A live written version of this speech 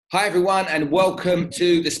Hi everyone, and welcome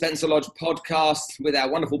to the Spencer Lodge podcast with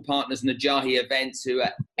our wonderful partners Najahi Events, who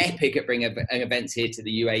are epic at bringing events here to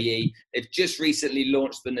the UAE. They've just recently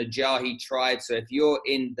launched the Najahi Tribe. So if you're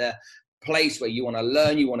in the place where you want to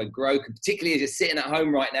learn, you want to grow, particularly as you're sitting at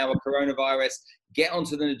home right now with coronavirus, get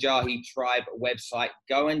onto the Najahi Tribe website,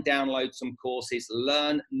 go and download some courses,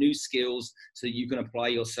 learn new skills so you can apply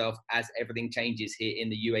yourself as everything changes here in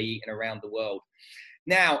the UAE and around the world.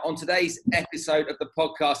 Now, on today's episode of the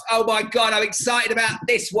podcast, oh my God, I'm excited about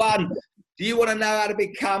this one. Do you want to know how to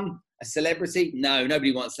become a celebrity? No,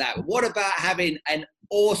 nobody wants that. What about having an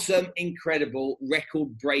awesome, incredible,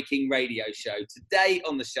 record-breaking radio show? Today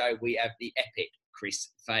on the show, we have the epic Kris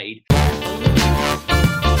Fade.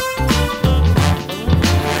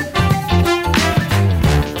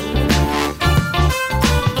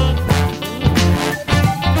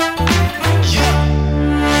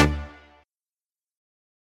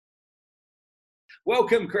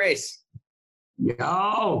 Welcome, Kris.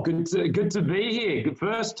 Yo, good to be here. Good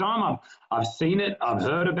first time. I've seen it. I've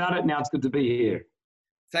heard about it. Now it's good to be here.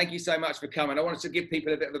 Thank you so much for coming. I wanted to give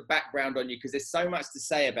people a bit of a background on you because there's so much to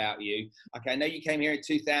say about you. Okay, I know you came here in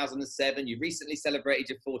 2007. You recently celebrated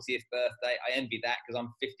your 40th birthday. I envy that because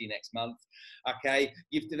I'm 50 next month. Okay,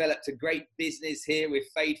 you've developed a great business here with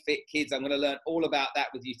Fade Fit Kids. I'm going to learn all about that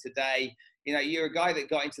with you today. You know, you're a guy that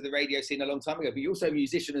got into the radio scene a long time ago, but you're also a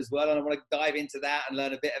musician as well. And I want to dive into that and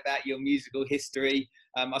learn a bit about your musical history.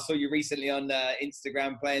 I saw you recently on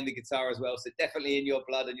Instagram playing the guitar as well. So definitely in your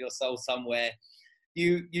blood and your soul somewhere.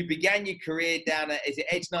 You began your career down at, is it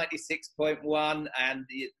Edge 96.1, and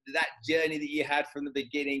that journey that you had from the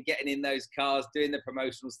beginning, getting in those cars, doing the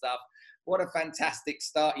promotional stuff. What a fantastic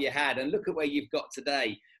start you had. And look at where you've got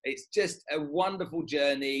today. It's just a wonderful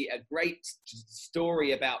journey, a great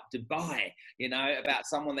story about Dubai, you know, about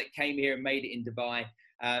someone that came here and made it in Dubai.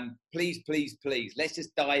 Please, let's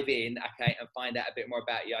just dive in, okay, and find out a bit more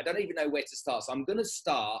about you. I don't even know where to start. So I'm going to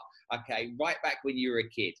start, okay, right back when you were a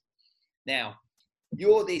kid. Now,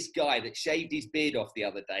 you're this guy that shaved his beard off the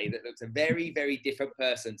other day that looks a very, very different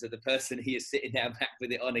person to the person he is sitting down back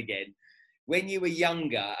with it on again. When you were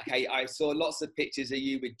younger, okay, I saw lots of pictures of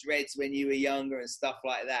you with dreads when you were younger and stuff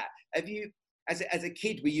like that. Have you, as a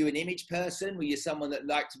kid, were you an image person? Were you someone that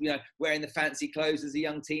liked, you know, wearing the fancy clothes as a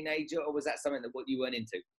young teenager, or was that something that what you weren't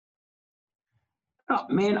into? Oh,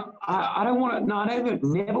 man, I don't want to, no, I've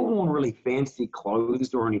never worn really fancy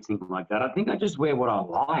clothes or anything like that. I think I just wear what I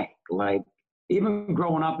like. Even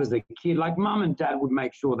growing up as a kid, like mum and dad would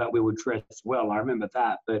make sure that we would dress well. I remember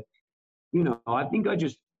that. But, you know, I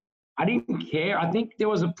didn't care. I think there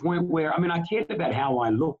was a point where, I mean, I cared about how I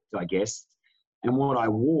looked, I guess, and what I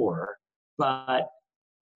wore. But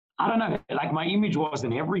I don't know, like my image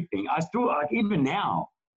wasn't everything. I still, like even now,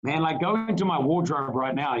 man, like go into my wardrobe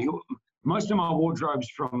right now. Most of my wardrobe's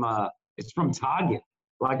it's from Target.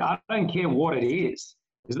 Like I don't care what it is.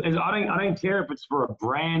 I don't care if it's for a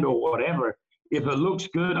brand or whatever. If it looks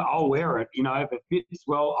good, I'll wear it. You know, if it fits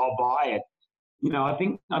well, I'll buy it. You know, I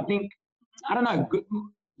think, I don't know,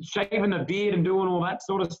 shaving a beard and doing all that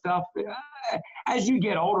sort of stuff. As you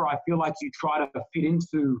get older, I feel like you try to fit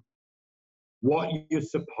into what you're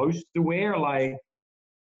supposed to wear. Like,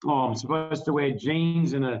 oh, I'm supposed to wear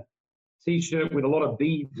jeans and a t-shirt with a lot of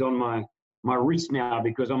beads on my wrist now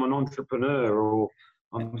because I'm an entrepreneur, or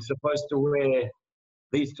I'm supposed to wear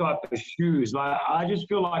these type of shoes. Like, I just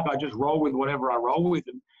feel like I just roll with whatever I roll with.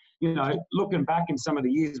 And, you know, looking back in some of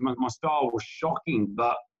the years, my style was shocking,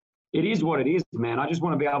 but it is what it is, man. I just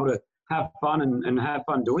want to be able to have fun and have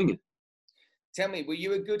fun doing it. Tell me, were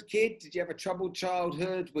you a good kid? Did you have a troubled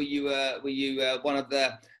childhood? Were you one of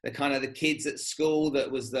the kind of the kids at school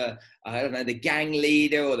that was the, I don't know, the gang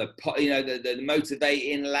leader, or the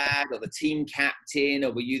motivating lad, or the team captain,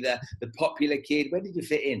 or were you the popular kid? Where did you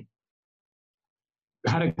fit in? I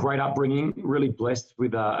had a great upbringing, really blessed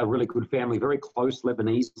with a really good family, very close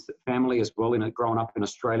Lebanese family as well, growing up in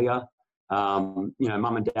Australia. You know,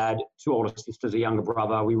 mum and dad, two older sisters, a younger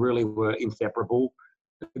brother. We really were inseparable.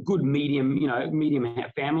 A good medium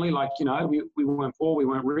family. Like, you know, we weren't poor, we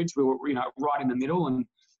weren't rich. We were, you know, right in the middle, and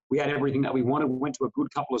we had everything that we wanted. We went to a good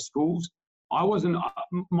couple of schools.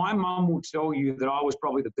 My mum will tell you that I was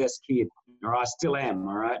probably the best kid, or I still am,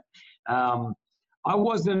 all right? I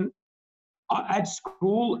wasn't, at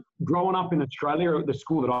school, growing up in Australia, the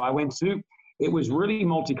school that I went to, it was really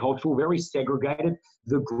multicultural, very segregated.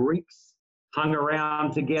 The Greeks hung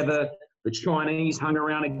around together, the Chinese hung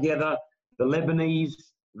around together, the Lebanese,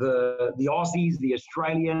 the Aussies, the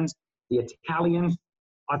Australians, the Italians.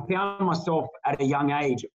 I found myself at a young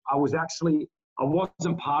age, I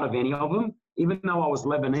wasn't part of any of them. Even though I was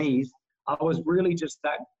Lebanese, I was really just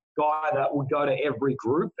that guy that would go to every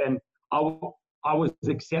group, and I was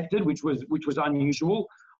accepted, which was unusual.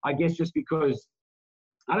 I guess just because,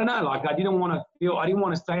 I don't know, like I didn't want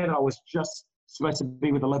to say that I was just supposed to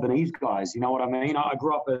be with the Lebanese guys. You know what I mean? I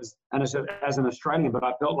grew up as an Australian, but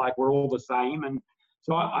I felt like we're all the same. And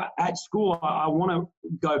so at school, I want to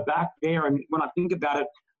go back there. And when I think about it,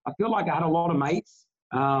 I feel like I had a lot of mates.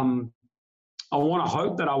 I want to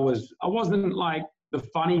hope that I wasn't like the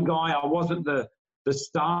funny guy. I wasn't the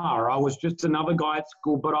star. I was just another guy at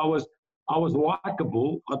school, but I was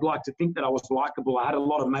likable. I'd like to think that I was likable. I had a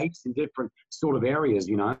lot of mates in different sort of areas,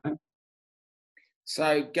 you know.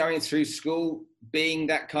 So going through school, being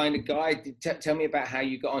that kind of guy, tell me about how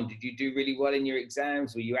you got on. Did you do really well in your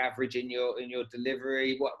exams? Were you average in your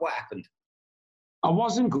delivery? What happened? I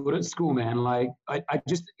wasn't good at school, man. Like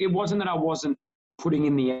it wasn't that I wasn't putting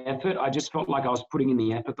in the effort. I just felt like I was putting in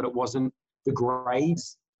the effort, but it wasn't, the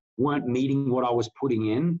grades weren't meeting what I was putting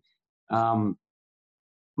in.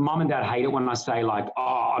 Mum and Dad hate it when I say like,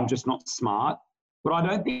 oh, I'm just not smart. But I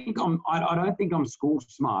don't think I'm school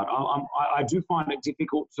smart. I do find it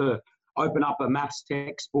difficult to open up a maths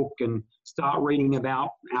textbook and start reading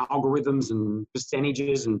about algorithms and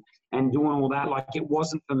percentages and doing all that. Like, it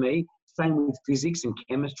wasn't for me. Same with physics and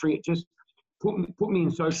chemistry. It just put me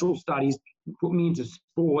in social studies, put me into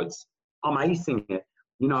sports. I'm acing it,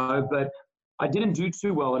 you know, but I didn't do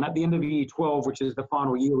too well. And at the end of year 12, which is the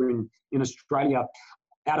final year in Australia,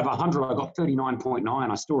 out of 100, I got 39.9.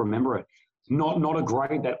 I still remember it. Not a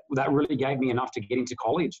grade that really gave me enough to get into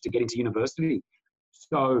college, to get into university.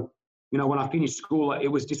 So, you know, when I finished school, it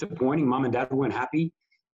was disappointing. Mum and Dad weren't happy.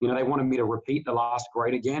 You know, they wanted me to repeat the last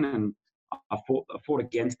grade again, and I fought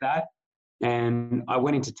against that. And I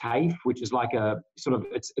went into TAFE, which is like a sort of,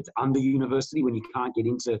 it's under university. When you can't get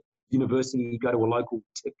into university, you go to a local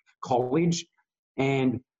college.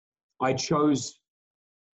 And I chose,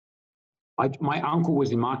 my uncle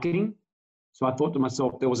was in marketing. So I thought to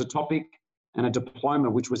myself, there was a topic and a diploma,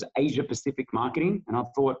 which was Asia Pacific marketing. And I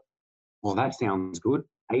thought, well, that sounds good.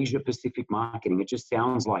 Asia Pacific marketing. It just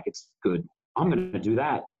sounds like it's good. I'm going to do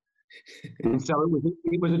that. And so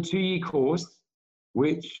it was a 2-year course,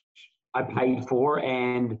 which I paid for,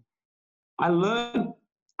 and I learned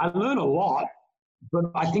a lot, but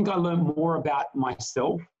I think I learned more about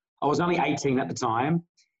myself. I was only 18 at the time,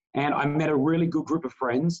 and I met a really good group of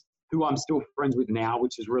friends who I'm still friends with now,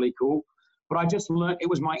 which is really cool. But I just learned, it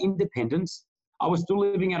was my independence. I was still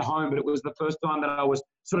living at home, but it was the first time that I was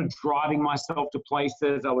sort of driving myself to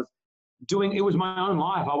places. It was my own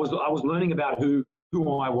life. I was learning about who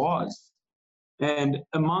I was. And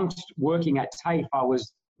amongst working at TAFE, I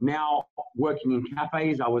was now working in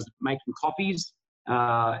cafes. I was making coffees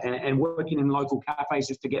and working in local cafes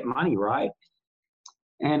just to get money, right?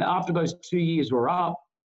 And after those 2 years were up,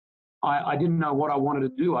 I didn't know what I wanted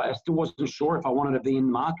to do. I still wasn't sure if I wanted to be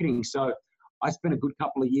in marketing. So I spent a good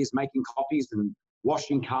couple of years making coffees and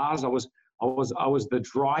washing cars. I was the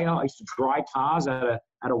dryer. I used to dry cars at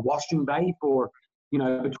a washing bay for, you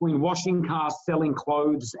know, between washing cars, selling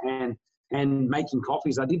clothes, and making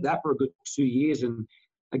coffees. I did that for a good 2 years. And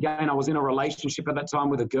again, I was in a relationship at that time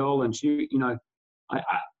with a girl, and she, you know,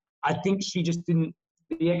 I think she just didn't,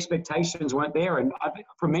 the expectations weren't there. And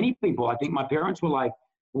for many people, I think my parents were like,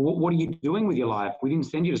 well, what are you doing with your life? We didn't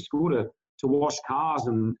send you to school to wash cars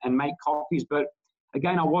and make coffees. But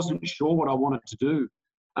again, I wasn't sure what I wanted to do.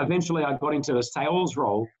 Eventually, I got into a sales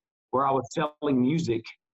role where I was selling music,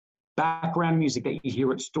 background music that you hear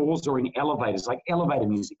at stores or in elevators, like elevator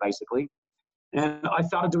music, basically. And I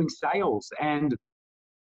started doing sales, and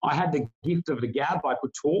I had the gift of the gab. I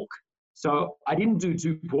could talk. So I didn't do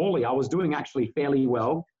too poorly. I was doing actually fairly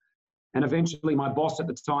well. And eventually my boss at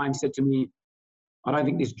the time said to me, I don't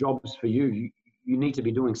think this job's for you. You need to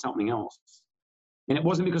be doing something else. And it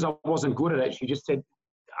wasn't because I wasn't good at it. She just said,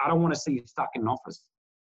 I don't want to see you stuck in an office.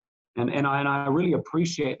 And I really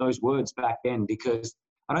appreciate those words back then, because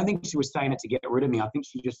I don't think she was saying it to get rid of me. I think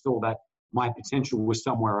she just saw that my potential was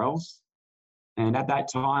somewhere else. And at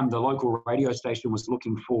that time, the local radio station was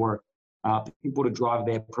looking for people to drive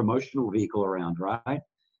their promotional vehicle around, right?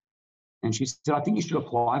 And she said, I think you should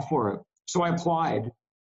apply for it. So I applied,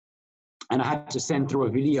 and I had to send through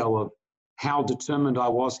a video of how determined I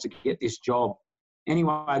was to get this job.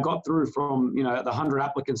 Anyway, I got through from, you know, the 100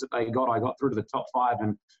 applicants that they got, I got through to the top 5,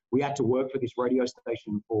 and we had to work for this radio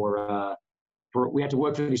station for a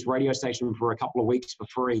couple of weeks for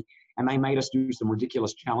free. And they made us do some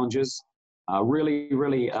ridiculous challenges. Really,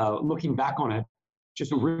 looking back on it,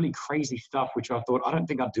 just really crazy stuff, which I thought, I don't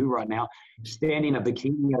think I'd do right now. Stand in a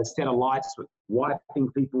bikini at a set of lights, wiping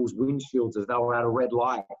people's windshields as they were at a red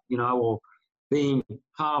light, you know, or being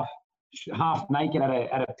half half naked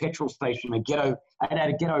at a petrol station, at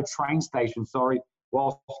a ghetto train station, sorry,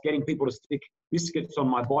 whilst getting people to stick biscuits on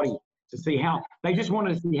my body to see how, they just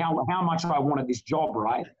wanted to see how much I wanted this job,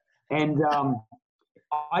 right? And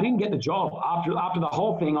I didn't get the job. After the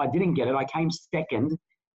whole thing, I didn't get it. I came second.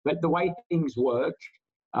 But the way things work,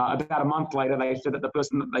 about a month later, they said that the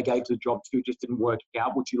person that they gave the job to just didn't work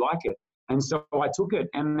out. Would you like it? And so I took it.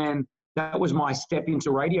 And then that was my step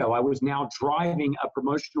into radio. I was now driving a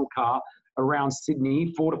promotional car around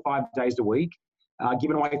Sydney 4 to 5 days a week,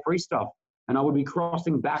 giving away free stuff. And I would be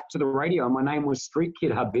crossing back to the radio. My name was Street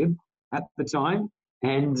Kid Habib at the time.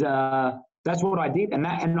 And that's what I did. And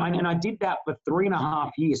I did that for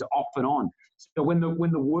 3.5 years off and on. So when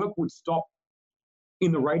the work would stop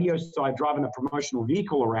in the radio side, driving a promotional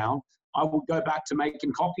vehicle around, I would go back to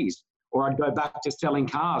making coffees, or I'd go back to selling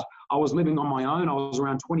cars. I was living on my own. I was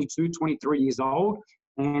around 22, 23 years old.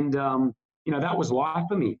 And, that was life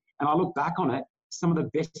for me. And I look back on it, some of the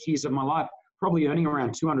best years of my life, probably earning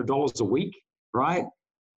around $200 a week, right?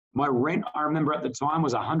 My rent, I remember at the time,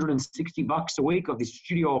 was $160 a week of this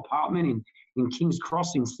studio apartment in King's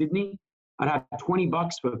Cross in Sydney. I'd have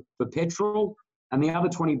 $20 for petrol, and the other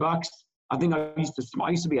 $20, I think I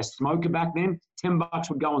used to be a smoker back then. $10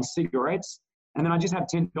 would go on cigarettes, and then I just had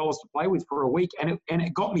 $10 to play with for a week, and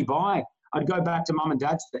it got me by. I'd go back to mum and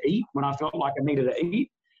dad's to eat when I felt like I needed to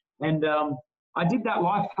eat, and I did that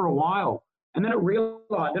life for a while. And then I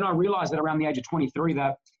realized that around the age of 23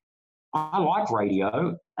 that I like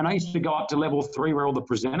radio, and I used to go up to level 3 where all the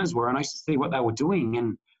presenters were, and I used to see what they were doing,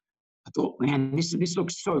 and I thought, man, this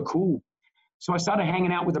looks so cool. So I started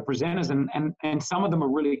hanging out with the presenters, and some of them are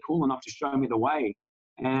really cool enough to show me the way.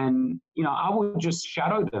 And, I would just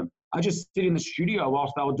shadow them. I just sit in the studio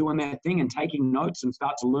whilst they were doing their thing and taking notes and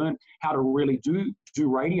start to learn how to really do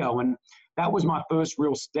radio. And that was my first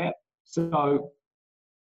real step. So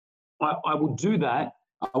I would do that.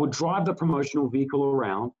 I would drive the promotional vehicle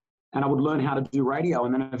around, and I would learn how to do radio.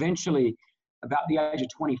 And then eventually, about the age of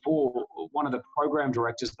 24, one of the program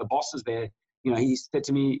directors, the bosses there, he said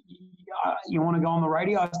to me, you want to go on the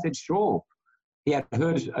radio? I said, sure. He had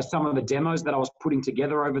heard some of the demos that I was putting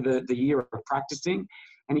together over the year of practicing,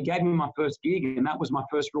 and he gave me my first gig, and that was my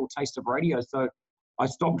first real taste of radio. So I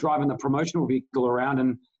stopped driving the promotional vehicle around,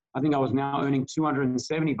 and I think I was now earning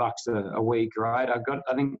 $270 a week, right? I got,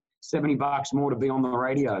 I think, $70 more to be on the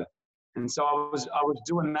radio. And so I was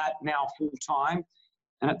doing that now full time.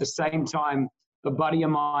 And at the same time, a buddy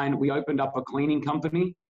of mine, we opened up a cleaning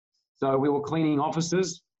company. So we were cleaning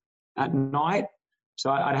offices at night.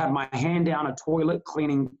 So I'd have my hand down a toilet,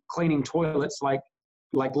 cleaning toilets, like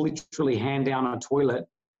literally hand down a toilet.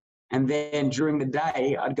 And then during the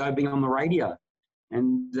day, I'd go be on the radio.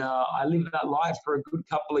 And I lived that life for a good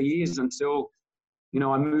couple of years until,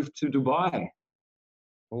 I moved to Dubai.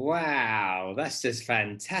 Wow, that's just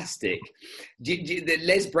fantastic.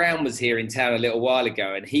 Les Brown was here in town a little while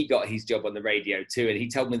ago, and he got his job on the radio too. And he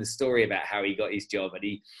told me the story about how he got his job. And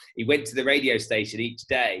he went to the radio station each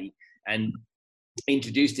day and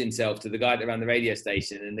introduced himself to the guy that ran the radio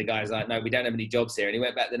station. And the guy's like, no, we don't have any jobs here. And he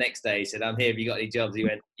went back the next day. He said, I'm here. Have you got any jobs? He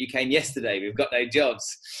went, you came yesterday. We've got no jobs.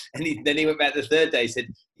 And then he went back the third day. He said,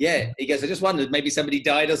 yeah. He goes, I just wondered, maybe somebody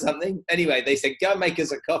died or something. Anyway, they said, go and make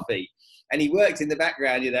us a coffee. And he worked in the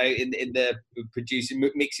background, in the producing,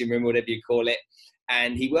 mixing room, whatever you call it.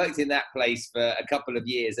 And he worked in that place for a couple of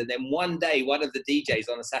years. And then one day, one of the DJs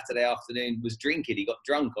on a Saturday afternoon was drinking. He got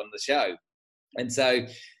drunk on the show. And so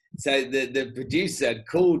the producer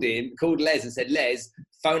called Les and said, Les,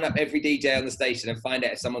 phone up every DJ on the station and find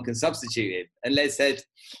out if someone can substitute him. And Les said,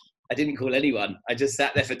 I didn't call anyone. I just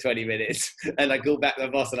sat there for 20 minutes and I called back my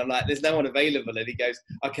boss and I'm like, there's no one available. And he goes,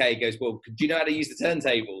 okay. He goes, well, do you know how to use the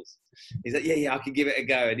turntables? He's like, yeah, I can give it a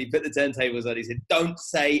go. And he put the turntables on. He said, don't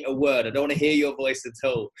say a word. I don't want to hear your voice at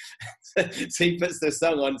all. So he puts the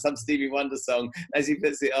song on, some Stevie Wonder song. As he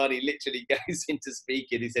puts it on, he literally goes into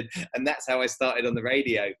speaking. He said, and that's how I started on the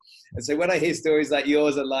radio. And so when I hear stories like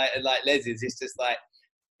yours and like Les's, it's just like,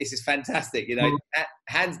 this is fantastic,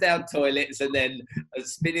 hands down toilets and then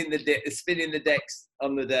spinning the decks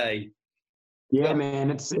on the day. Yeah, man,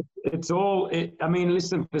 it's all. I mean,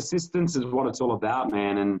 listen, persistence is what it's all about,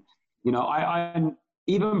 man. And I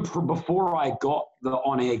even before I got the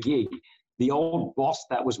on-air gig, the old boss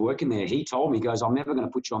that was working there, he told me, he goes, I'm never going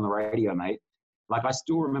to put you on the radio, mate. Like, I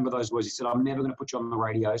still remember those words. He said, I'm never going to put you on the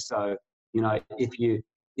radio. So, if you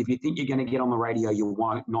think you're going to get on the radio, you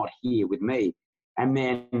won't not here with me. And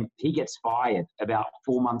then he gets fired about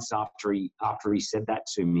 4 months after he said that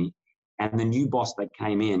to me. And the new boss that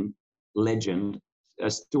came in, legend,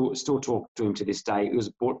 still talk to him to this day. It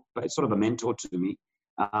was sort of a mentor to me.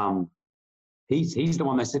 He's the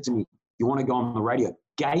one that said to me, you want to go on the radio.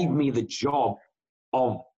 Gave me the job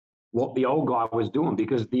of what the old guy was doing,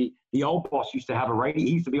 because the old boss used to have a radio.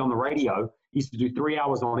 He used to be on the radio. He used to do 3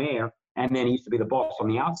 hours on air, and then he used to be the boss on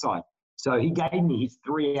the outside. So he gave me his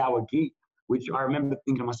 3-hour gig, which I remember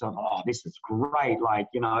thinking to myself, oh, this is great. Like,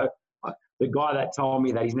 you know, the guy that told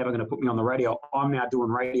me that he's never going to put me on the radio, I'm now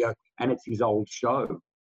doing radio, and it's his old show.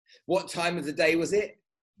 What time of the day was it?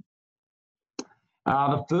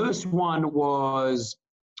 The first one was,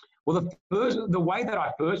 well, the way that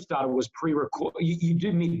I first started was pre-record. You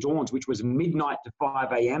do mid-dawns, which was midnight to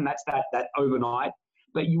 5 a.m. That's that overnight.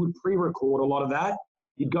 But you would pre-record a lot of that.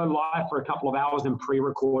 You'd go live for a couple of hours and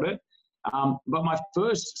pre-record it. But my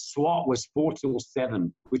first slot was 4 till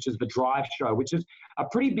 7, which is the drive show, which is a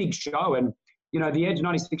pretty big show. And, you know, the Edge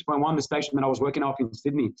 96.1, the station that I was working off in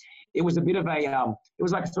Sydney, it was a bit of a, it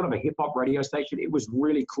was like sort of a hip-hop radio station. It was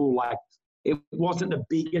really cool. Like, it wasn't the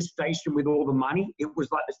biggest station with all the money. It was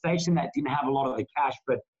like the station that didn't have a lot of the cash,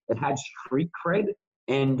 but it had street cred.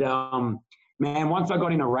 And, man, once I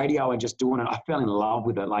got into radio and just doing it, I fell in love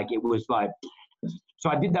with it. Like, it was like, so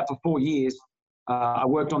I did that for 4 years. I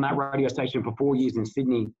worked on that radio station for 4 years in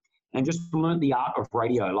Sydney and just learned the art of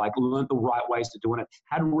radio, like learned the right ways to doing it,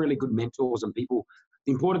 had really good mentors and people.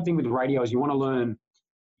 The important thing with radio is you want to learn.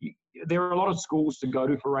 There are a lot of schools to go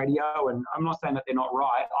to for radio, and I'm not saying that they're not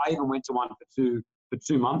right. I even went to one for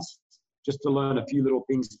 2 months just to learn a few little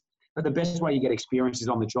things. But the best way you get experience is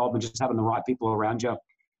on the job and just having the right people around you.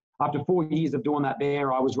 After 4 years of doing that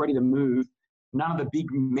there, I was ready to move. None of the big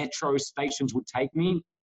metro stations would take me.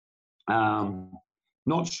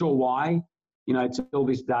 Not sure why, you know, till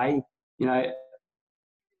this day, you know,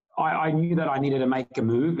 I knew that I needed to make a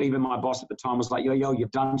move. Even my boss at the time was like, yo,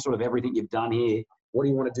 you've done sort of everything you've done here. What do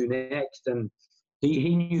you want to do next? And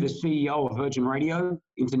he knew the CEO of Virgin Radio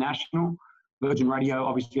International. Virgin Radio,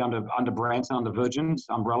 obviously under Branson, under Virgin's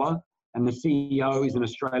umbrella. And the CEO is an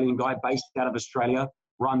Australian guy based out of Australia,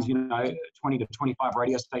 runs, you know, 20 to 25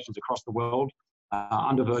 radio stations across the world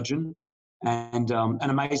under Virgin. And an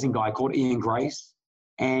amazing guy called Ian Grace.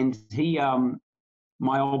 And he,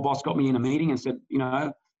 my old boss got me in a meeting and said, you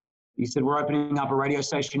know, he said, we're opening up a radio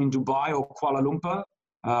station in Dubai or Kuala Lumpur.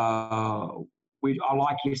 I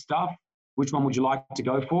like your stuff. Which one would you like to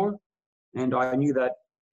go for? And I knew that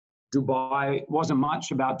Dubai wasn't much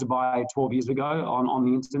about Dubai 12 years ago on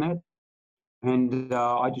the internet. And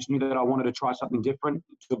I just knew that I wanted to try something different.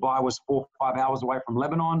 Dubai was 4 or 5 hours away from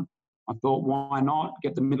Lebanon. I thought, why not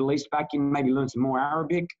get the Middle East back in, maybe learn some more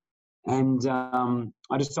Arabic. And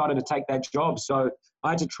I decided to take that job. So I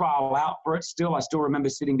had to trial out for it still. I still remember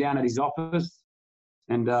sitting down at his office,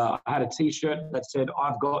 and I had a T-shirt that said,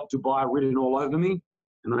 I've got Dubai written all over me.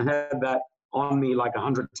 And I had that on me like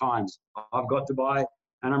 100 times. I've got Dubai.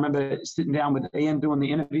 And I remember sitting down with Ian doing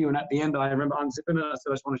the interview. And at the end, I remember unzipping it. I said,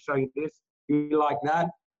 I just want to show you this. You like that?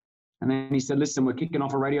 And then he said, listen, we're kicking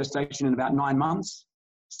off a radio station in about 9 months.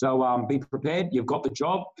 So be prepared. You've got the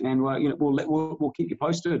job, and you know, we'll keep you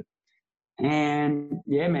posted. And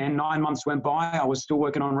yeah, man, 9 months went by. I was still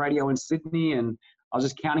working on radio in Sydney, and I was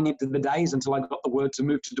just counting into the days until I got the word to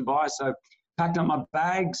move to Dubai. So packed up my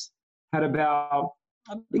bags, I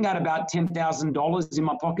think I had about $10,000 in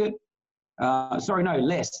my pocket. Sorry, no,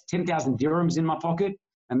 less, 10,000 dirhams in my pocket.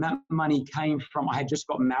 And that money came from, I had just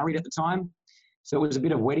got married at the time. So it was a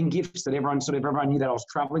bit of wedding gifts that everyone knew that I was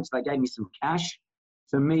traveling. So they gave me some cash.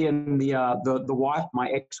 So me and the wife, my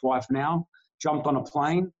ex-wife now, jumped on a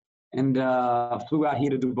plane and flew out here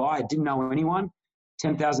to Dubai. I didn't know anyone.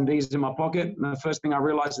 10,000 Ds in my pocket. And the first thing I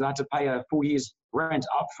realized is I had to pay a full year's rent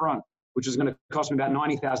up front, which was going to cost me about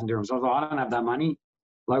 90,000 dirhams. I was like, I don't have that money.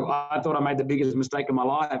 Like, I thought I made the biggest mistake of my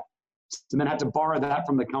life. So then I had to borrow that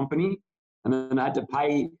from the company, and then I had to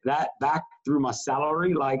pay that back through my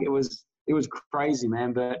salary. Like, it was crazy,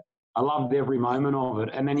 man. But I loved every moment of it.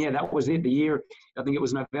 And then, yeah, that was it. The year, I think it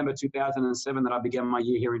was November 2007 that I began my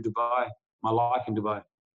year here in Dubai, my life in Dubai.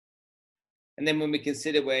 And then when we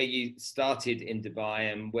consider where you started in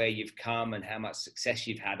Dubai and where you've come and how much success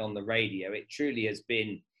you've had on the radio, it truly has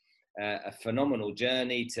been a phenomenal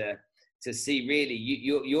journey to see. Really,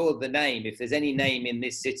 you're the name. If there's any name in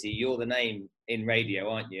this city, you're the name in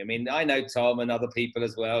radio, aren't you? I mean, I know Tom and other people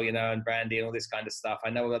as well, you know, and Brandy and all this kind of stuff. I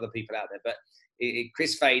know other people out there, but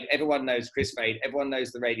Kris Fade, everyone knows Kris Fade, everyone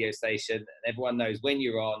knows the radio station, everyone knows when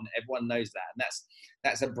you're on, everyone knows that. And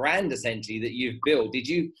that's a brand essentially that you've built. Did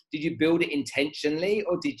you build it intentionally,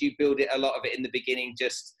 or did you build it, a lot of it in the beginning,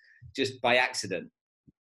 just by accident?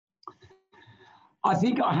 I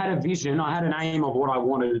think I had a vision. I had an aim of what I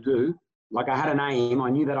wanted to do. Like, I had an aim. I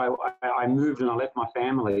knew that I moved and I left my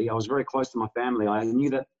family. I was very close to my family. I knew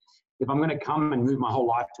that if I'm going to come and move my whole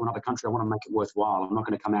life to another country, I want to make it worthwhile. I'm not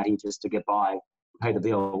going to come out here just to get by, pay the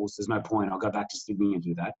bills. There's no point. I'll go back to Sydney and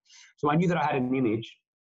do that. So I knew that I had an image,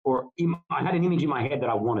 I had an image in my head that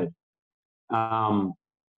I wanted. I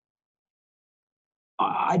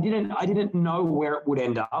didn't know where it would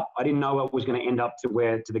end up. I didn't know it was going to end up to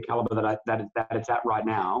the caliber that it's at right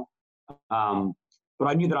now. But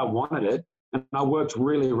I knew that I wanted it, and I worked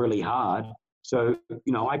really, really hard. So,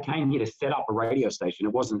 you know, I came here to set up a radio station.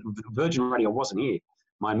 It wasn't, Virgin Radio wasn't here.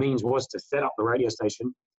 My means was to set up the radio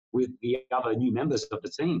station with the other new members of the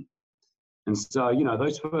team. And so, you know,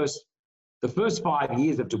 the first 5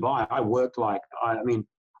 years of Dubai, I worked like, I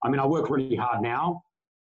work really hard now,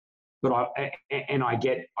 but I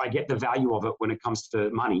get the value of it when it comes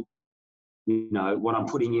to money. You know, what I'm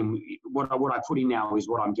putting in, what I put in now is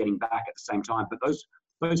what I'm getting back at the same time. But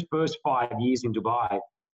those first 5 years in Dubai,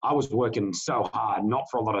 I was working so hard, not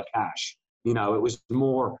for a lot of cash. You know, it was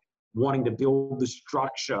more wanting to build the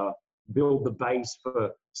structure, build the base for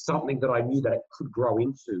something that I knew that it could grow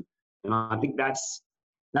into. And I think that's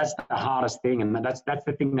the hardest thing. And that's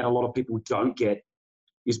the thing that a lot of people don't get,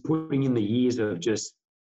 is putting in the years of just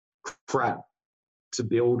crap to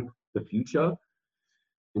build the future.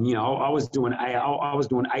 And, you know, I was doing 8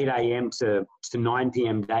 a.m. to 9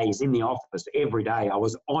 p.m. days in the office every day. I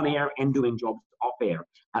was on air and doing jobs off air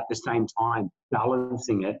at the same time,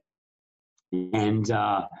 balancing it. And,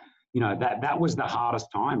 you know, that was the hardest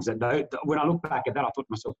times. When I look back at that, I thought to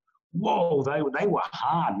myself, whoa, they were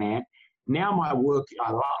hard, man. Now my work's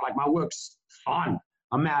fun.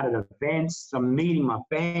 I'm out at events. I'm meeting my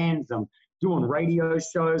fans. I'm doing radio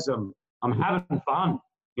shows. I'm having fun.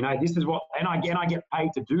 You know, this is what, and I get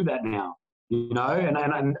paid to do that now, you know,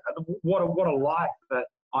 and what a life that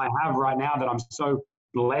I have right now that I'm so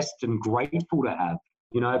blessed and grateful to have,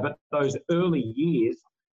 you know. But those early years,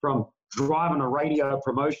 from driving a radio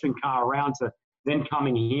promotion car around to then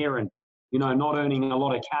coming here and, you know, not earning a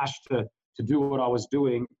lot of cash to do what I was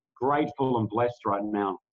doing, grateful and blessed right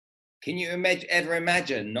now. Can you ever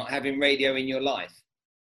imagine not having radio in your life?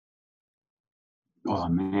 Oh,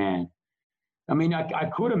 man. I mean, I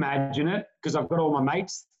could imagine it, because I've got all my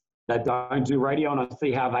mates that don't do radio and I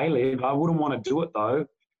see how they live. I wouldn't want to do it though.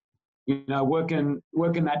 You know, working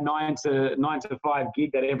that 9 to 5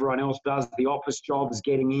 gig that everyone else does, the office jobs,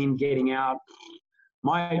 getting in, getting out.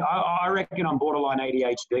 I reckon I'm borderline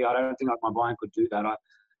ADHD. I don't think my mind could do that.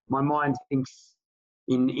 My mind thinks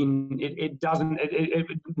it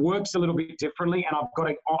works a little bit differently, and I've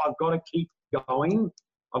got to keep going.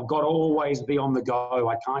 I've got to always be on the go.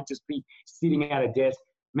 I can't just be sitting at a desk.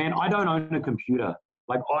 Man, I don't own a computer.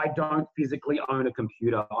 Like, I don't physically own a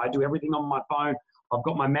computer. I do everything on my phone. I've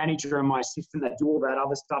got my manager and my assistant that do all that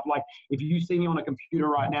other stuff. Like, if you see me on a computer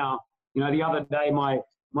right now, you know, the other day my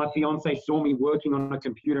fiance saw me working on a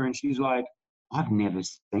computer and she's like, I've never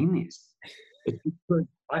seen this. It's because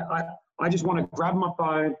I just want to grab my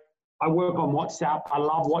phone. I work on WhatsApp. I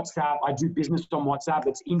love WhatsApp. I do business on WhatsApp.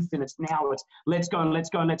 It's instant. It's now. It's let's go, let's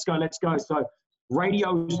go, let's go, let's go. So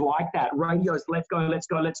radio's like that. Radio's let's go, let's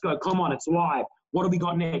go, let's go. Come on, it's live. What do we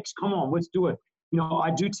got next? Come on, let's do it. You know, I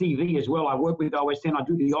do TV as well. I work with OSN. I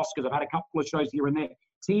do the Oscars. I've had a couple of shows here and there.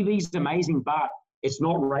 TV's amazing, but it's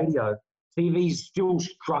not radio. TV's still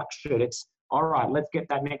structured. It's, all right, let's get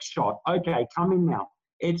that next shot. Okay, come in now.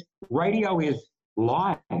 Radio is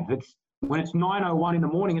live. It's, when it's 9:01 in the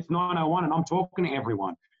morning, it's 9:01 and I'm talking to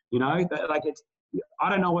everyone, you know, like I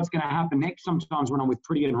don't know what's going to happen next sometimes when I'm with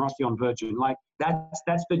Pretty and Rossi on Virgin. Like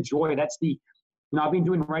that's the joy. That's the, you know, I've been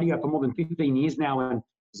doing radio for more than 15 years now, and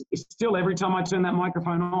it's still, every time I turn that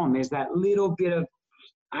microphone on, there's that little bit of,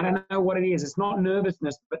 I don't know what it is. It's not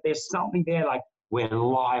nervousness, but there's something there, like, we're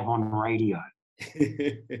live on radio.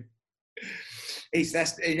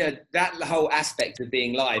 That whole aspect of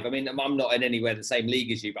being live. I mean, I'm not in anywhere the same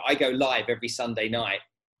league as you, but I go live every Sunday night,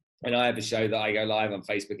 and I have a show that I go live on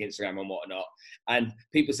Facebook, Instagram, and whatnot. And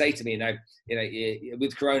people say to me,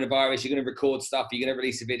 with coronavirus, you're going to record stuff, you're going to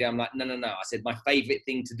release a video. I'm like, no. I said, my favorite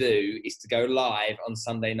thing to do is to go live on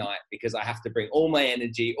Sunday night, because I have to bring all my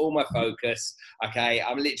energy, all my focus. Okay.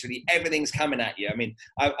 I'm literally, everything's coming at you. I mean,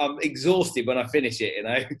 I'm exhausted when I finish it, you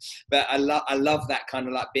know, but I love that kind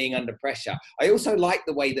of like being under pressure. I also like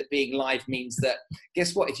the way that being live means that,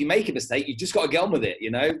 guess what? If you make a mistake, you just got to get on with it.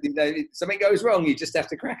 You know, if something goes wrong, you just have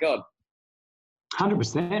to crack on.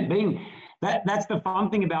 100%. That's the fun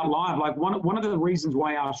thing about live. Like one of the reasons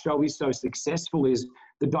why our show is so successful is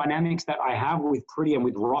the dynamics that I have with Pretty and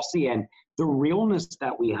with Rossi, and the realness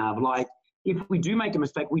that we have. Like, if we do make a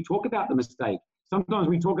mistake, we talk about the mistake. Sometimes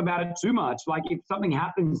we talk about it too much. Like, if something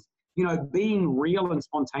happens, you know, being real and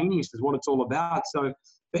spontaneous is what it's all about. So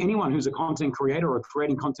for anyone who's a content creator or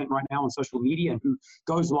creating content right now on social media and who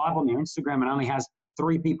goes live on their Instagram and only has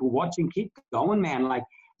 3 people watching, keep going, man. Like,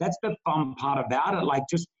 that's the fun part about it. Like,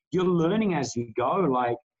 just, you're learning as you go.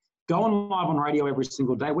 Like, going live on radio every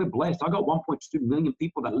single day, we're blessed. I got 1.2 million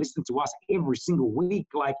people that listen to us every single week.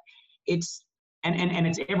 Like, it's, and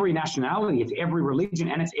it's every nationality, it's every religion,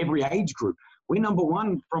 and it's every age group. We're number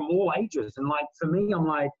 1 from all ages. And like, for me, I'm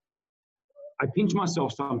like, I pinch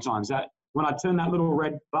myself sometimes that when I turn that little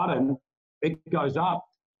red button, it goes up.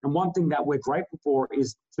 And one thing that we're grateful for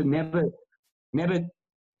is to never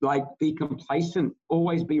like be complacent,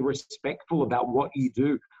 always be respectful about what you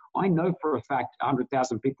do. I know for a fact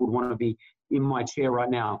 100,000 people would want to be in my chair right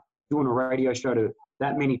now doing a radio show to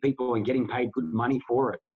that many people and getting paid good money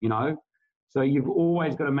for it, you know? So you've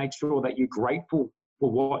always got to make sure that you're grateful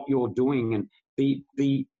for what you're doing and be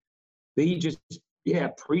just, yeah,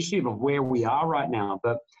 appreciative of where we are right now.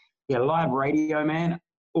 But yeah, live radio, man,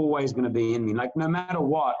 always going to be in me. Like, no matter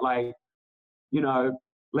what, like, you know,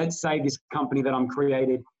 let's say this company that I'm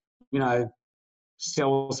created, you know,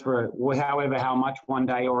 sells for however, how much one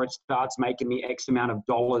day, or it starts making me X amount of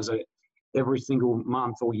dollars every single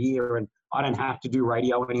month or year, and I don't have to do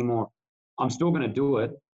radio anymore. I'm still going to do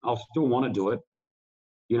it. I'll still want to do it,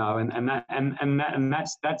 you know, that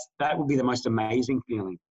would be the most amazing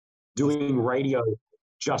feeling, doing radio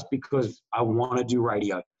just because I want to do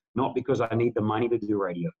radio, not because I need the money to do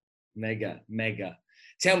radio. Mega.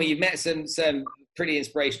 Tell me, you've met some pretty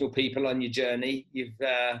inspirational people on your journey. You've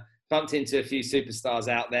bumped into a few superstars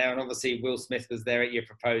out there, and obviously Will Smith was there at your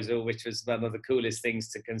proposal, which was one of the coolest things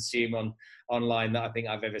to consume online that I think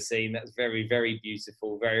I've ever seen. That's very, very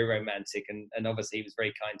beautiful, very romantic, and obviously he was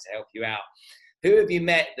very kind to help you out. Who have you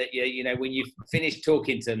met that you know, when you finish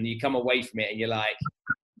talking to them, you come away from it and you're like,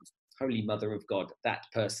 holy mother of God, that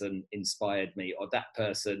person inspired me, or that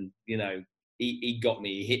person, you know, he got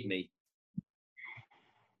me, he hit me?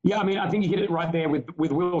 Yeah, I mean, I think you hit it right there with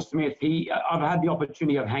Will Smith. I've had the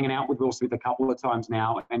opportunity of hanging out with Will Smith a couple of times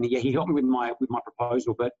now, and yeah, he helped me with my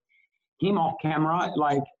proposal. But him off camera,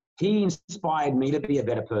 like, he inspired me to be a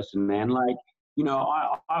better person, man. Like, you know,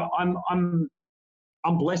 I'm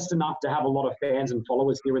blessed enough to have a lot of fans and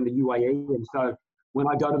followers here in the UAE, and so when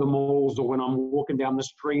I go to the malls or when I'm walking down the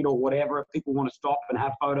street or whatever, people want to stop and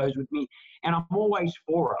have photos with me, and I'm always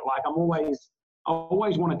for it. Like, I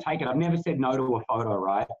always want to take it. I've never said no to a photo,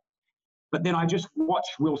 right? But then I just watch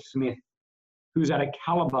Will Smith, who's at a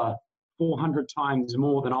caliber 400 times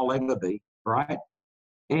more than I'll ever be, right?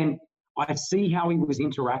 And I see how he was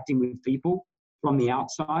interacting with people from the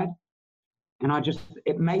outside. And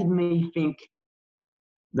it made me think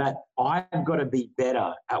that I've got to be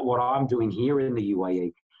better at what I'm doing here in the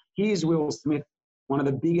UAE. Here's Will Smith, one of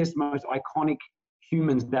the biggest, most iconic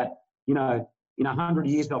humans that, you know, in 100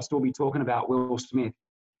 years, they'll still be talking about Will Smith.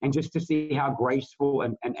 And just to see how graceful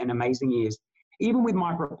and amazing he is. Even with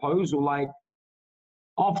my proposal, like,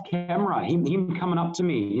 off camera, him coming up to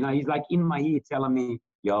me, you know, he's like in my ear telling me,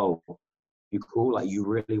 yo, you cool? Like, you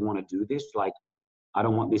really want to do this? Like, I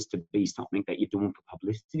don't want this to be something that you're doing for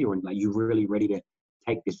publicity, or like, you're really ready to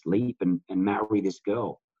take this leap and marry this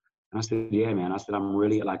girl. And I said, yeah, man. I said, I'm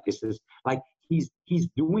really, like, this is, like, he's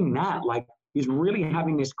doing that. Like, he's really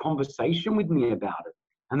having this conversation with me about it.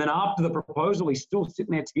 And then after the proposal, he's still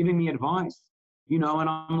sitting there giving me advice, you know, and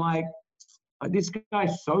I'm like, this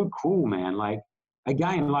guy's so cool, man. Like,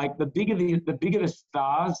 again, like, the bigger the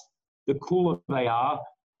stars, the cooler they are.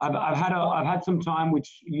 I've had some time,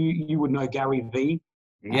 which you would know, Gary V.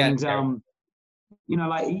 Yeah. And, you know,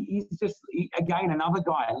 like, he's just, again, another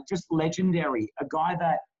guy, just legendary, a guy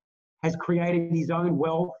that has created his own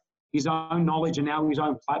wealth, his own knowledge, and now his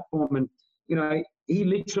own platform. And, you know, he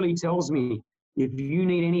literally tells me, if you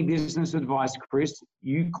need any business advice, Kris,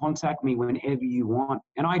 you contact me whenever you want.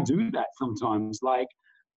 And I do that sometimes. Like,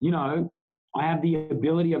 you know, I have the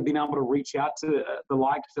ability of being able to reach out to the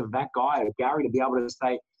likes of that guy, Gary, to be able to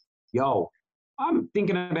say, yo, I'm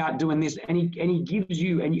thinking about doing this. And he gives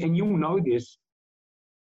you, and you'll know this,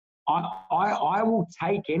 I will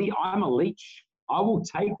take I'm a leech. I will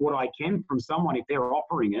take what I can from someone if they're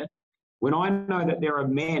offering it. When I know that there are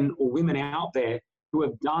men or women out there who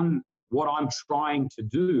have done what I'm trying to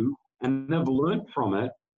do and they've learned from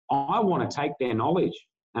it, I want to take their knowledge,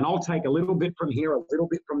 and I'll take a little bit from here, a little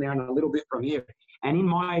bit from there, and a little bit from here. And in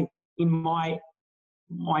my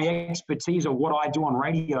expertise of what I do on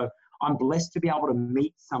radio, I'm blessed to be able to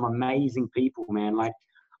meet some amazing people, man. Like,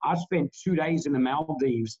 I spent 2 days in the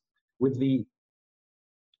Maldives with the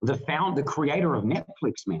creator of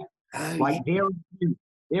Netflix, man. Like,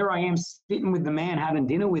 there I am sitting with the man, having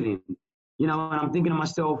dinner with him, you know, and I'm thinking to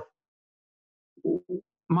myself,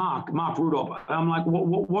 Mark Rudolph. I'm like,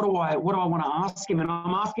 what do I want to ask him? And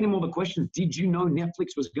I'm asking him all the questions. Did you know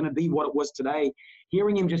Netflix was going to be what it was today?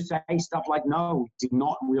 Hearing him just say stuff like, no, did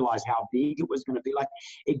not realize how big it was going to be. Like,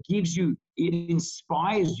 it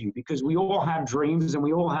inspires you, because we all have dreams and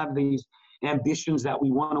we all have these ambitions that we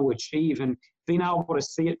want to achieve, and being able to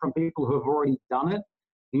see it from people who have already done it,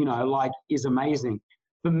 like, is amazing.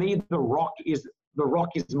 For me, The Rock is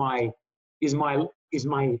my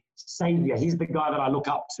savior. He's the guy that I look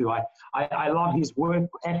up to. I love his work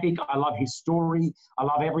ethic. I love his story. I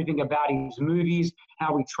love everything about his movies,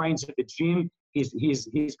 how he trains at the gym, his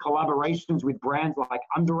collaborations with brands like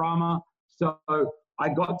Under Armour. So I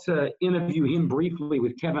got to interview him briefly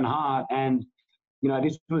with Kevin Hart, and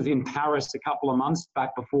this was in Paris a couple of months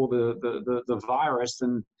back before the virus.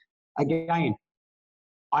 And again,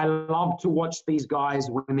 I love to watch these guys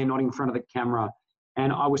when they're not in front of the camera.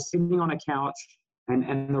 And I was sitting on a couch,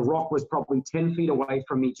 and The Rock was probably 10 feet away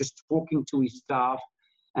from me, just talking to his staff.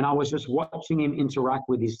 And I was just watching him interact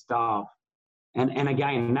with his staff. And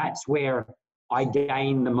again, that's where I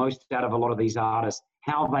gain the most out of a lot of these artists,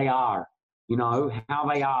 how they are, how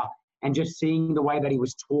they are. And just seeing the way that he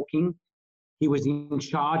was talking, he was in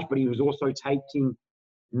charge, but he was also taking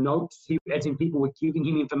notes, as in people were giving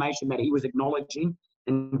him information that he was acknowledging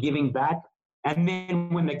and giving back. And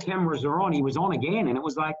then when the cameras are on, he was on again. And it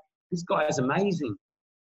was like, this guy is amazing.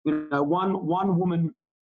 One woman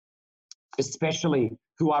especially,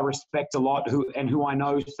 who I respect a lot, who I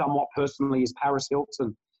know somewhat personally, is Paris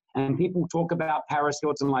Hilton. And people talk about Paris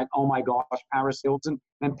Hilton like, oh my gosh, Paris Hilton.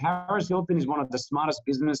 And Paris Hilton is one of the smartest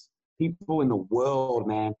business people in the world,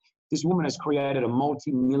 man. This woman has created a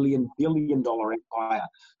multi-million, billion-dollar empire.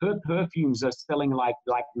 Her perfumes are selling like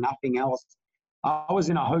nothing else. I was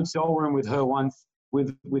in a hotel room with her once,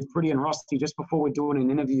 with Pretty and Rusty, just before we're doing an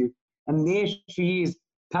interview. And there she is,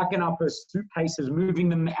 packing up her suitcases, moving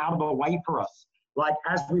them out of the way for us. Like,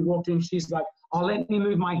 as we walked in, she's like, oh, let me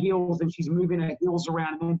move my heels. And she's moving her heels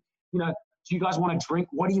around. And then, do you guys want a drink?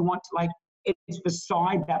 What do you want? Like, it's the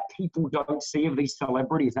side that people don't see of these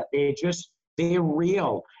celebrities, that they're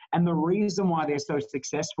real. And the reason why they're so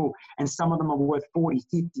successful, and some of them are worth 40,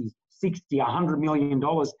 50, 60, $100 million,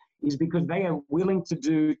 is because they are willing to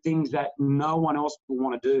do things that no one else will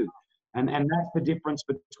want to do. And that's the difference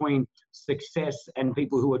between success and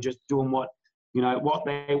people who are just doing what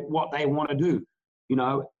they want to do.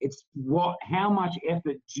 It's how much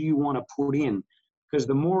effort do you want to put in? Because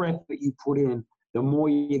the more effort you put in, the more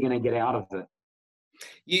you're going to get out of it.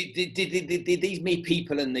 Did these meet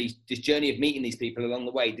people, and this journey of meeting these people along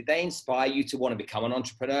the way, did they inspire you to want to become an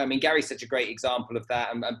entrepreneur? I mean, Gary's such a great example of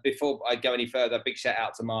that. And before I go any further, big shout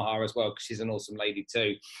out to Maha as well, because she's an awesome lady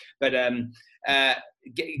too. But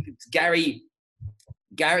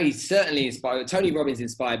Gary certainly inspired. Tony Robbins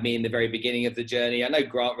inspired me in the very beginning of the journey. I know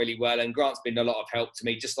Grant really well, and Grant's been a lot of help to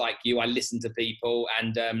me, just like you. I listen to people,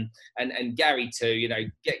 and Gary too.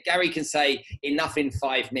 Gary can say enough in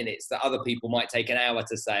 5 minutes that other people might take an hour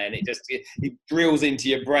to say, and it drills into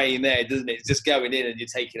your brain there, doesn't it? It's just going in and you're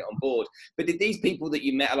taking it on board. But did these people that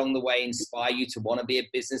you met along the way inspire you to want to be a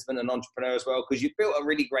businessman and entrepreneur as well? Because you've built a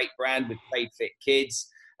really great brand with Fade Fit Kids.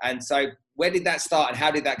 And so where did that start, and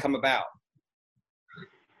how did that come about?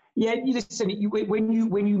 Yeah, listen,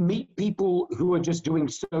 when you meet people who are just doing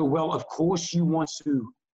so well, of course you want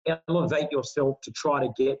to elevate yourself to try to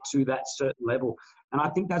get to that certain level. And I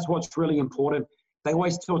think that's what's really important. They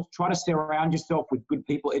always try to surround yourself with good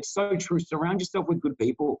people. It's so true. Surround yourself with good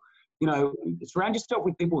people. Surround yourself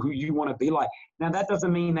with people who you want to be like. Now, that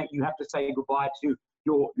doesn't mean that you have to say goodbye to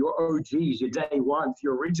your OGs, your day ones,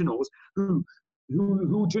 your originals, who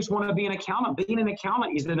just want to be an accountant. Being an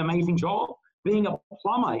accountant is an amazing job. Being a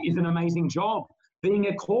plumber is an amazing job. Being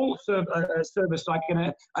a call service like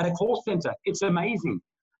at a call center, it's amazing.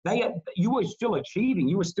 You are still achieving.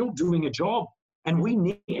 You are still doing a job, and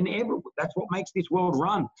that's what makes this world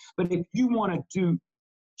run. But if you want to do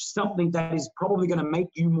something that is probably going to make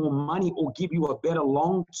you more money or give you a better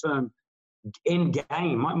long-term end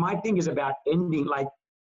game, my thing is about ending. Like,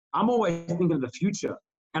 I'm always thinking of the future,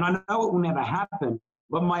 and I know it will never happen.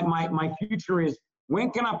 But my future is, when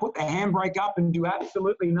can I put the handbrake up and do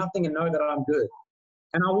absolutely nothing and know that I'm good?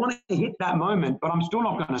 And I want to hit that moment, but I'm still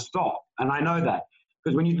not going to stop. And I know that.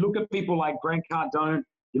 Because when you look at people like Grant Cardone,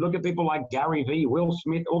 you look at people like Gary Vee, Will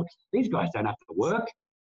Smith, these guys don't have to work.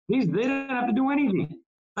 They don't have to do anything.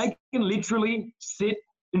 They can literally sit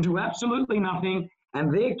and do absolutely nothing,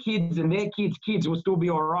 and their kids and their kids' kids will still be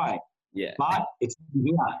all right. Yeah. But it's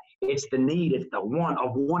the need, it's the want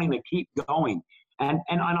of wanting to keep going. And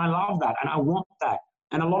I love that, and I want that.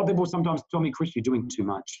 And a lot of people sometimes tell me, Kris, you're doing too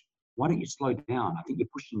much. Why don't you slow down? I think you're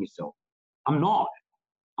pushing yourself. I'm not.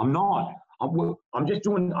 I'm not. I'm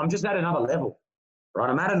just at another level, right?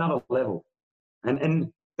 I'm at another level.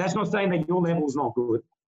 And that's not saying that your level is not good.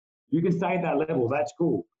 You can stay at that level, that's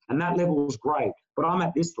cool. And that level is great. But I'm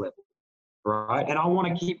at this level, right? And I want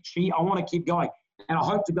to keep going. And I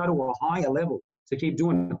hope to go to a higher level to keep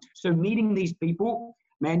doing it. So meeting these people,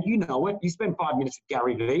 man, you know it. You spend 5 minutes with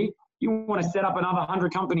Gary Vee. You want to set up another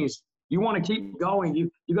 100 companies. You want to keep going.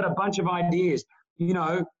 You've got a bunch of ideas, you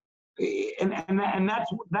know. And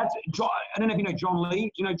that's John. I don't know if you know John Lee.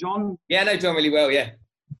 Do you know John? Yeah, I know John really well, yeah.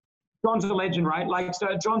 John's a legend, right? Like,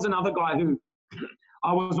 so John's another guy who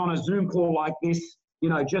I was on a Zoom call like this, you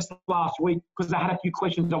know, just last week, because I had a few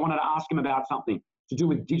questions I wanted to ask him about something to do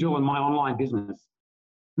with digital and my online business.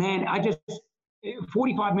 Man,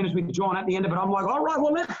 45 minutes with John. At the end of it, I'm like, all right,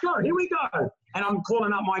 well, let's go. Here we go. And I'm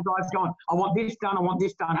calling up my guys going, I want this done. I want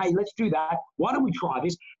this done. Hey, let's do that. Why don't we try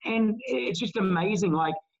this? And it's just amazing.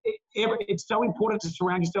 Like, it's so important to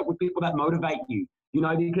surround yourself with people that motivate you, you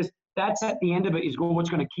know, because that's at the end of it is what's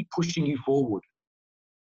going to keep pushing you forward.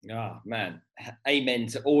 Oh, man. Amen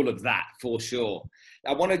to all of that, for sure.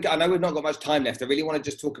 I know we've not got much time left. I really want to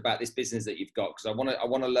just talk about this business that you've got, because I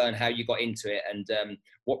want to learn how you got into it and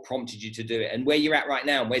what prompted you to do it and where you're at right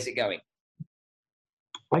now and where's it going.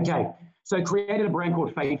 Okay. So created a brand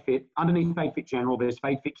called Fade Fit. Underneath Fade Fit General, there's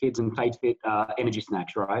Fade Fit Kids and Fade Fit Energy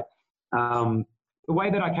Snacks, right? The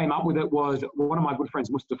way that I came up with it was one of my good friends,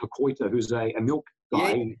 Mustafa Koita, who's a milk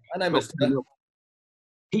guy. Yeah, I know Mustafa.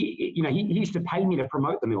 He used to pay me to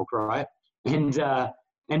promote the milk, right? And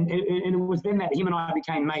it was then that him and I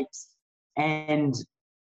became mates. And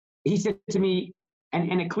he said to me,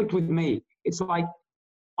 and it clicked with me. It's like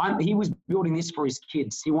he was building this for his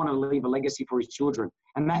kids. He wanted to leave a legacy for his children,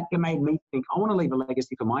 and that made me think, I want to leave a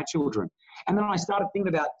legacy for my children. And then I started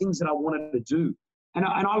thinking about things that I wanted to do. And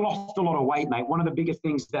I lost a lot of weight, mate. One of the biggest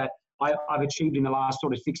things that I've achieved in the last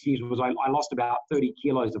sort of 6 years was I lost about 30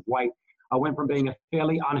 kilos of weight. I went from being a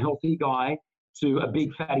fairly unhealthy guy to a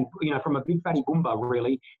big fatty, you know, from a big fatty boomba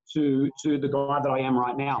really to the guy that I am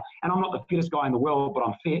right now. And I'm not the fittest guy in the world, but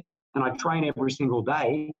I'm fit and I train every single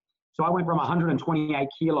day. So I went from 128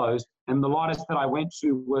 kilos and the lightest that I went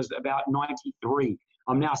to was about 93.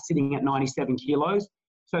 I'm now sitting at 97 kilos.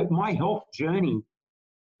 So my health journey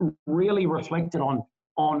really reflected on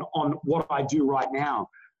what I do right now.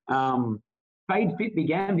 Fade Fit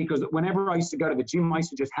began because whenever I used to go to the gym, I used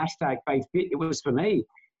to just hashtag Fade Fit. It was for me.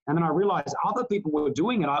 And then I realized other people were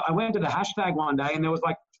doing it. I went to the hashtag one day and there was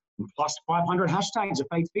like plus 500 hashtags of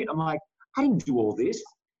Fade Fit. I'm like, I didn't do all this.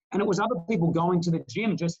 And it was other people going to the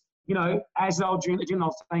gym just, you know, as they were doing the gym, I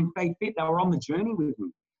was saying Fade Fit. They were on the journey with me.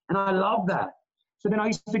 And I love that. So then I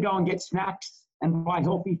used to go and get snacks and buy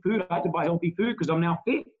healthy food. I had to buy healthy food because I'm now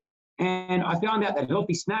fit. And I found out that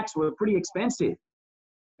healthy snacks were pretty expensive.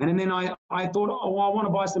 And then I thought, oh, I want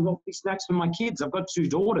to buy some healthy snacks for my kids. I've got 2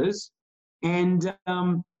 daughters, and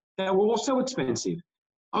they were also expensive.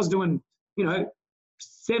 I was doing, you know,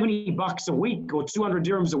 $70 a week or 200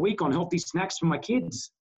 dirhams a week on healthy snacks for my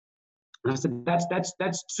kids. And I said,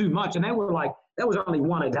 that's too much. And they were like, that was only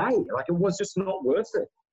one a day. Like, it was just not worth it.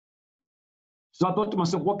 So I thought to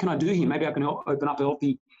myself, what can I do here? Maybe I can open up a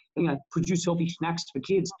healthy, you know, produce healthy snacks for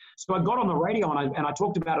kids. So I got on the radio and I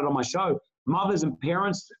talked about it on my show. Mothers and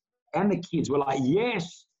parents and the kids were like,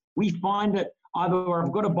 yes, we find that either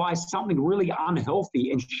I've got to buy something really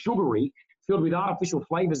unhealthy and sugary filled with artificial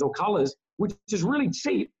flavors or colors, which is really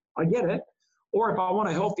cheap. I get it. Or if I want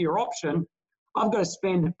a healthier option, I've got to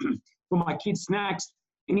spend for my kids' snacks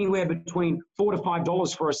anywhere between $4 to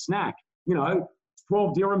 $5 for a snack, you know,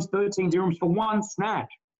 12 dirhams, 13 dirhams for one snack.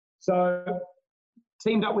 So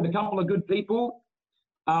teamed up with a couple of good people.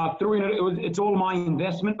 It's all my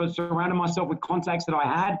investment, but surrounding myself with contacts that I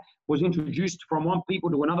had, was introduced from one people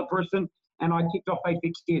to another person, and I kicked off Fade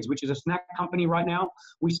Fit Kids, which is a snack company right now.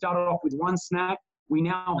 We started off with 1 snack. We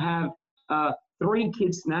now have 3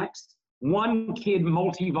 kid snacks, 1 kid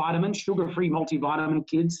multivitamin, sugar-free multivitamin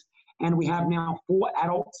kids, and we have now 4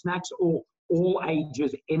 adult snacks or all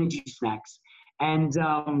ages energy snacks. And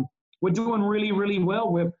we're doing really, really well.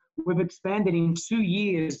 We've expanded in 2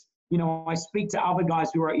 years. You know, I speak to other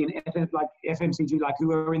guys who are in FMCG, like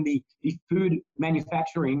who are in the food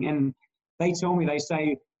manufacturing, and they tell me, they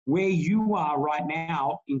say, where you are right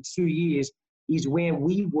now in 2 years is where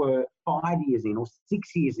we were 5 years in or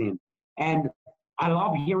 6 years in. And I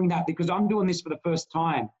love hearing that because I'm doing this for the first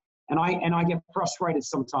time, and I get frustrated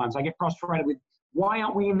sometimes. I get frustrated with, why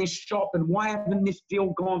aren't we in this shop, and why haven't this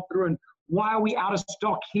deal gone through, and why are we out of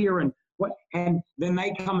stock here, and what? And then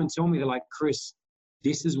they come and tell me, they're like, Kris,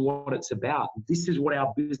 this is what it's about. This is what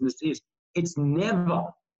our business is. It's never,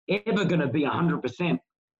 ever going to be 100%.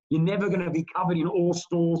 You're never going to be covered in all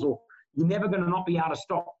stores, or you're never going to not be out of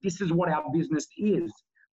stock. This is what our business is.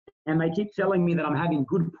 And they keep telling me that I'm having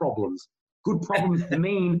good problems. Good problems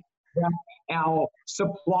mean that our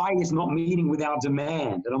supply is not meeting with our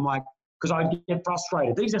demand. And I'm like, because I get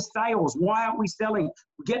frustrated. These are sales. Why aren't we selling?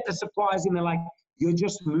 Get the supplies in. They're like, you're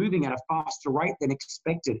just moving at a faster rate than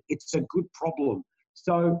expected. It's a good problem.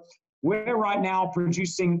 So we're right now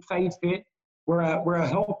producing Fade Fit. We're a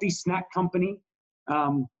healthy snack company.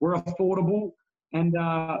 We're affordable. And,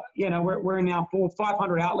 we're in now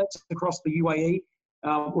 500 outlets across the UAE.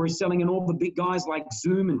 We're selling in all the big guys like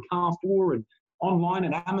Zoom and Carrefour, and online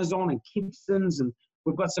at Amazon and Gibson's. And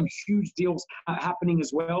we've got some huge deals happening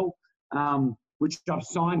as well, which I've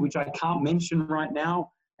signed, which I can't mention right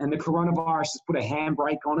now. And the coronavirus has put a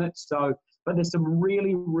handbrake on it. So, but there's some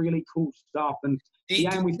really, really cool stuff. And do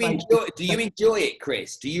you enjoy it,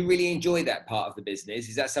 Kris? Do you really enjoy that part of the business?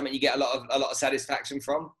 Is that something you get a lot of satisfaction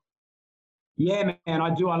from? Yeah, man,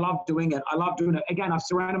 I do. I love doing it. I love doing it. Again, I've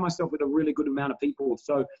surrounded myself with a really good amount of people.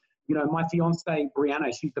 So, my fiance,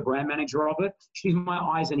 Brianna, she's the brand manager of it. She's my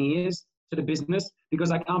eyes and ears to the business,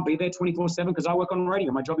 because I can't be there 24/7 because I work on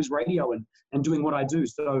radio. My job is radio and doing what I do.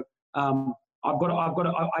 So, I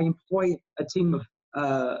employ a team of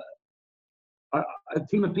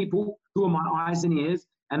people who are my eyes and ears,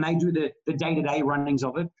 and they do the day-to-day runnings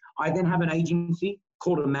of it. I then have an agency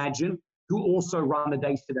called Imagine, who also run the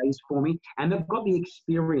days-to-days for me, and they've got the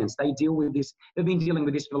experience. They deal with this. They've been dealing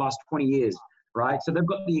with this for the last 20 years, right? So they've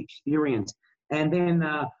got the experience. And then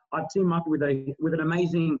I team up with an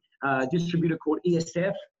amazing distributor called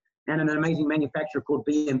ESF and an amazing manufacturer called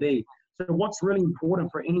B&B. So what's really important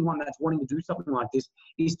for anyone that's wanting to do something like this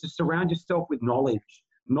is to surround yourself with knowledge.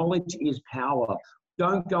 Knowledge is power.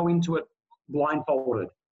 Don't go into it blindfolded,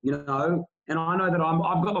 And I know that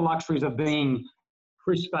I've got the luxuries of being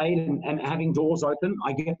Kris Fade and having doors open.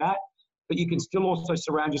 I get that. But you can still also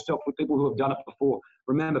surround yourself with people who have done it before.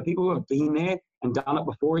 Remember, people who have been there and done it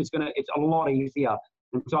before, it's a lot easier.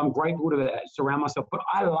 And so I'm grateful to surround myself. But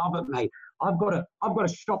I love it, mate. I've got a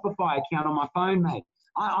Shopify account on my phone, mate.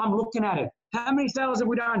 I'm looking at it. How many sales have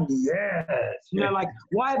we done? Yes.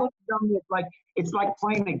 Why have we done this? It's like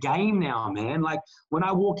playing a game now, man. Like when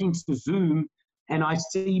I walk into Zoom and I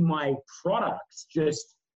see my products,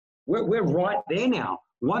 we're right there now.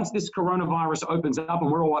 Once this coronavirus opens up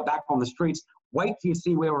and we're all back on the streets, wait till you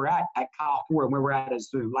see where we're at Carrefour and where we're at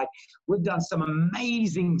Zoom. We've done some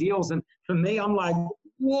amazing deals. And for me, I'm like,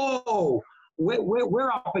 whoa,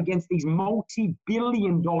 we're up against these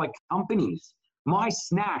multi-billion-dollar companies. My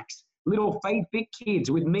snacks, little Fade Fit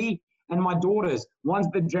kids with me and my daughters. One's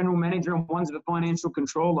the general manager and one's the financial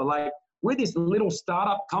controller. We're this little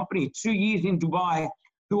startup company, 2 years in Dubai,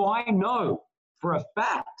 who I know for a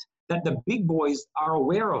fact that the big boys are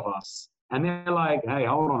aware of us. And they're like, hey,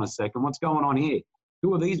 hold on a second. What's going on here?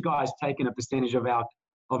 Who are these guys taking a percentage of our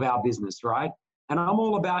business, right? And I'm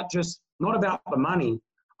all about not about the money.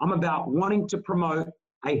 I'm about wanting to promote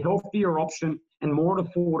a healthier option and more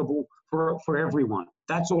affordable for everyone.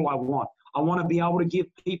 That's all I want. I want to be able to give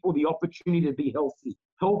people the opportunity to be healthy.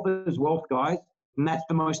 Health is wealth, guys. And that's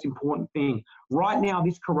the most important thing. Right now,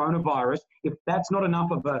 this coronavirus, if that's not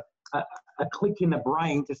enough of a click in the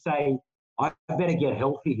brain to say, I better get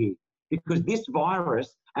healthy here. Because this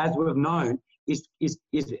virus, as we've known, is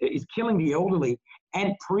killing the elderly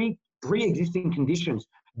and pre-existing conditions,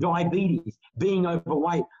 diabetes, being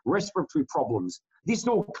overweight, respiratory problems. This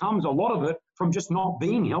all comes, a lot of it, from just not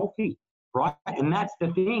being healthy, right? And that's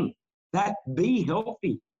the thing. Be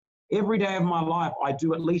healthy. Every day of my life, I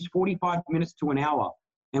do at least 45 minutes to an hour.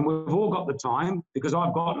 And we've all got the time, because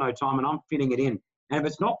I've got no time and I'm fitting it in. And if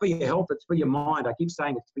it's not for your health, it's for your mind. I keep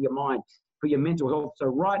saying it's for your mind, for your mental health. So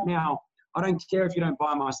right now, I don't care if you don't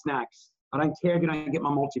buy my snacks. I don't care if you don't get my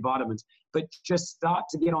multivitamins, but just start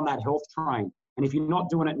to get on that health train. And if you're not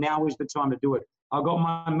doing it, now is the time to do it. I've got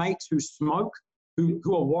my mates who smoke,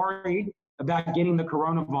 who are worried about getting the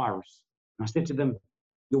coronavirus. And I said to them,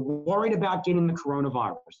 you're worried about getting the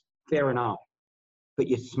coronavirus. Fair enough. But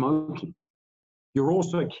you're smoking. You're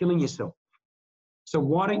also killing yourself. So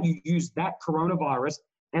why don't you use that coronavirus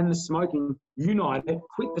and the smoking united?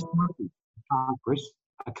 Quit the smoking. I can't, Kris.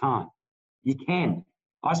 I can't. You can.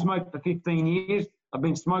 I smoked for 15 years. I've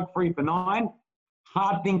been smoke-free for 9.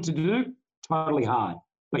 Hard thing to do. Totally hard.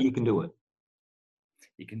 But you can do it.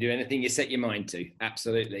 You can do anything you set your mind to.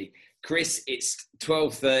 Absolutely. Kris, it's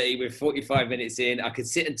 12:30. We're 45 minutes in. I could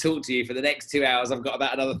sit and talk to you for the next 2 hours. I've got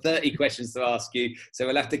about another 30 questions to ask you. So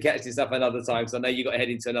we'll have to catch this up another time, because I know you've got to head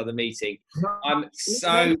into another meeting. Let's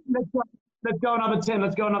go another 10.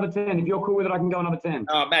 Let's go another 10. If you're cool with it, I can go another 10.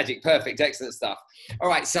 Oh, magic. Perfect. Excellent stuff. All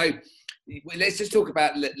right. So let's just talk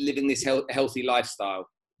about living this healthy lifestyle.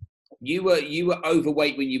 You were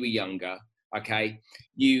overweight when you were younger. Okay.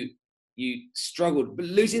 You struggled, but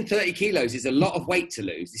losing 30 kilos is a lot of weight to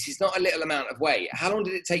lose. This is not a little amount of weight. How long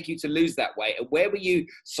did it take you to lose that weight? And where were you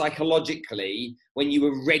psychologically when you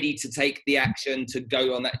were ready to take the action to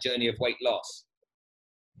go on that journey of weight loss?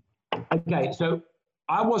 Okay, so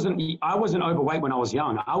I wasn't overweight when I was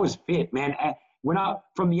young. I was fit, man.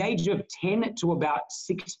 From the age of 10 to about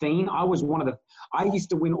 16, I used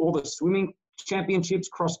to win all the swimming championships,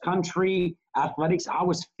 cross country, athletics. I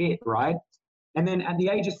was fit, right? And then at the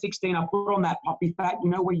age of 16, I put on that puppy fat,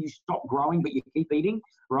 where you stop growing, but you keep eating,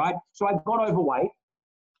 right? So I got overweight.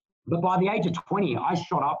 But by the age of 20, I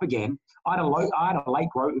shot up again. I had a late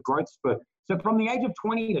growth spurt. So from the age of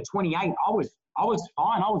 20 to 28, I was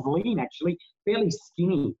fine. I was lean, actually, fairly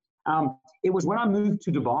skinny. It was when I moved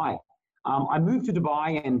to Dubai. I moved to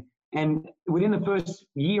Dubai, and within the first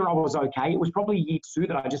year, I was okay. It was probably year 2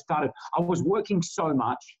 that I just started. I was working so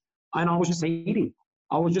much, and I was just eating.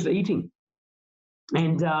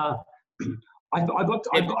 And you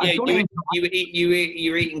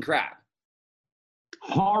were eating crap.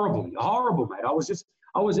 Horrible, mate. I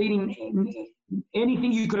was eating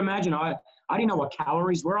anything you could imagine. I didn't know what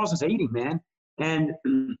calories were. I was just eating, man. And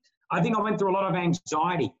I think I went through a lot of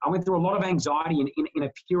anxiety. In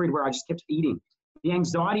a period where I just kept eating. The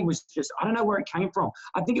anxiety was just, I don't know where it came from.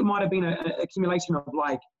 I think it might have been an accumulation of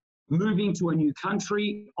like moving to a new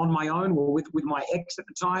country on my own or with my ex at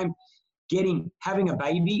the time. Having a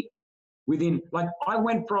baby I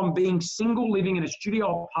went from being single, living in a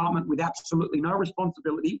studio apartment with absolutely no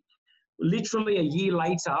responsibility, literally a year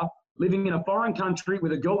later, living in a foreign country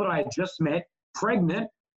with a girl that I had just met, pregnant,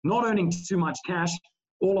 not earning too much cash,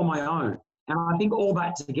 all on my own. And I think all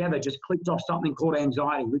that together just clicked off something called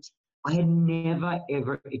anxiety, which I had never,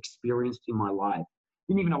 ever experienced in my life.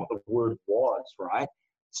 Didn't even know what the word was, right?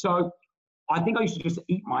 So I think I used to just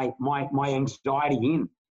eat my anxiety in.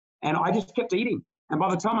 And I just kept eating. And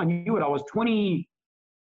by the time I knew it, I was 20,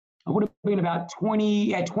 I would have been about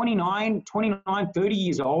 29, 30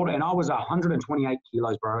 years old. And I was 128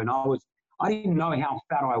 kilos, bro. And I didn't know how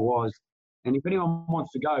fat I was. And if anyone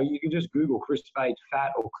wants to go, you can just Google Kris Fade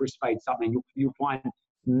fat or Kris Fade something. You'll find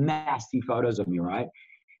massive photos of me, right?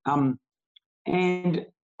 And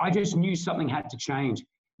I just knew something had to change.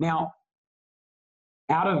 Now,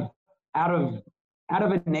 out of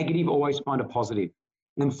a negative, always find a positive.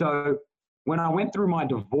 And so when I went through my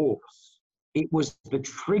divorce, it was the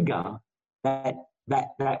trigger that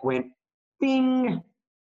went, bing,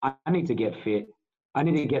 I need to get fit. I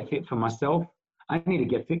need to get fit for myself. I need to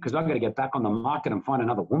get fit because I've got to get back on the market and find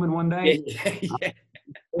another woman one day. Yeah.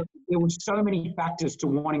 There were so many factors to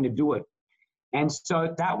wanting to do it. And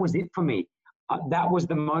so that was it for me. That was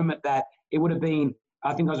the moment that it would have been,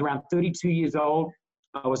 I think I was around 32 years old.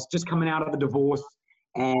 I was just coming out of the divorce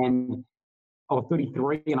and I was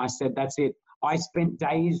 33, and I said, that's it. I spent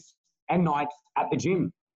days and nights at the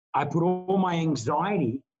gym. I put all my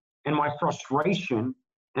anxiety and my frustration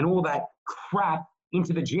and all that crap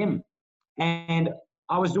into the gym. And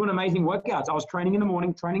I was doing amazing workouts. I was training in the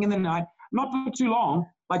morning, training in the night, not for too long,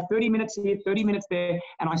 like 30 minutes here, 30 minutes there.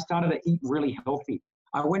 And I started to eat really healthy.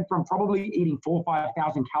 I went from probably eating 4,000 or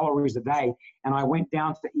 5,000 calories a day, and I went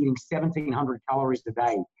down to eating 1,700 calories a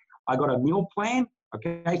day. I got a meal plan.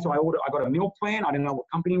 Okay, so I got a meal plan. I didn't know what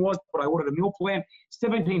company it was, but I ordered a meal plan,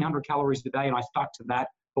 1,700 calories a day, and I stuck to that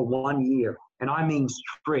for 1 year. And I mean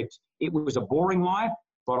strict. It was a boring life,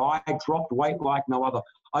 but I dropped weight like no other.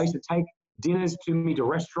 I used to take dinners to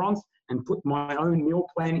restaurants and put my own meal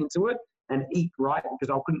plan into it and eat right because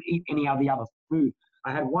I couldn't eat any of the other food.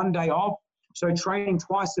 I had 1 day off, so training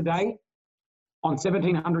twice a day on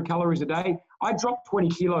 1,700 calories a day. I dropped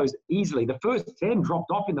 20 kilos easily. The first 10 dropped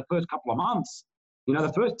off in the first couple of months.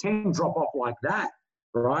 The first 10 drop off like that,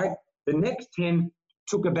 right? The next 10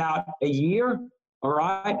 took about a year, all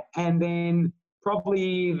right? And then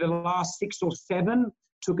probably the last 6 or 7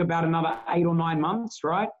 took about another 8 or 9 months,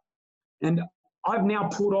 right? And I've now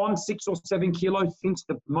put on 6 or 7 kilos since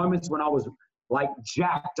the moments when I was like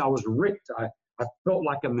jacked, I was ripped. I felt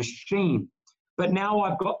like a machine. But now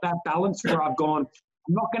I've got that balance where I've gone,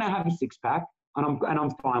 I'm not going to have a six pack, and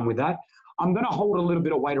I'm fine with that. I'm going to hold a little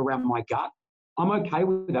bit of weight around my gut. I'm okay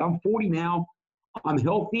with that. I'm 40 now. I'm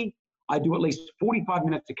healthy. I do at least 45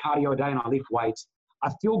 minutes of cardio a day and I lift weights. I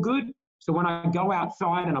feel good. So when I go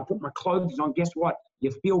outside and I put my clothes on, guess what?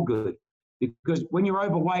 You feel good. Because when you're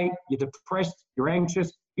overweight, you're depressed, you're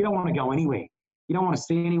anxious, you don't want to go anywhere. You don't want to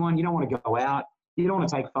see anyone. You don't want to go out. You don't want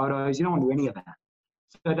to take photos. You don't want to do any of that.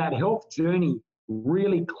 So that health journey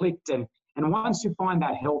really clicked. And once you find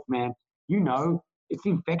that health, man, it's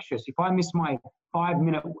infectious. If I miss my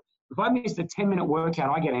 5-minute, if I miss a 10-minute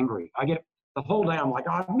workout, I get angry. I get the whole day. I'm like,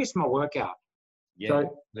 oh, I've missed my workout. Yeah,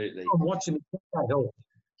 So absolutely. I'm watching that help.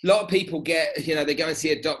 A lot of people get, you know, they go and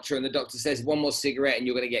see a doctor and the doctor says one more cigarette and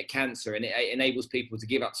you're going to get cancer, and it enables people to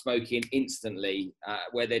give up smoking instantly,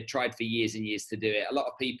 where they'd tried for years and years to do it. A lot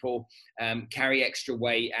of people carry extra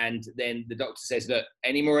weight and then the doctor says, look,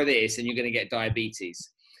 any more of this and you're going to get diabetes.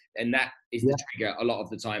 And that is the trigger a lot of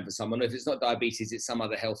the time for someone. If it's not diabetes, it's some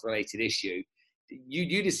other health related issue.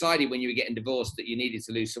 You decided when you were getting divorced that you needed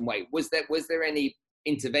to lose some weight. Was there any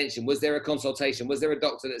intervention? Was there a consultation? Was there a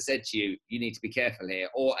doctor that said to you, you need to be careful here,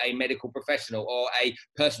 or a medical professional or a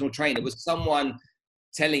personal trainer? Was someone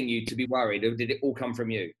telling you to be worried, or did it all come from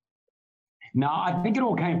you? No, I think it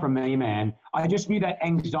all came from me, man. I just knew that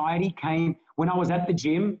anxiety came when I was at the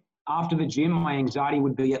gym. After the gym, my anxiety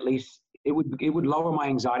would be at least, it would lower my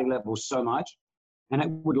anxiety levels so much, and it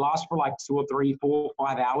would last for like 2 or 3, 4,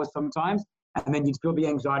 5 hours sometimes. And then you'd feel the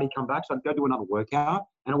anxiety come back. So I'd go do another workout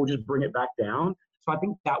and it would just bring it back down. So I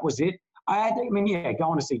think that was it.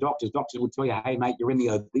 Going to see doctors. Doctors would tell you, hey, mate, you're in the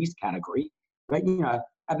obese category. But, you know,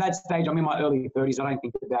 at that stage, I'm in my early 30s. I don't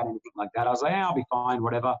think about anything like that. I was like, I'll be fine,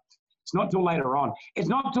 whatever. It's not till later on. It's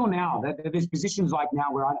not till now. There's positions like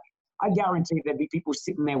now where I guarantee there'd be people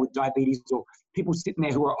sitting there with diabetes, or people sitting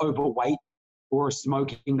there who are overweight or are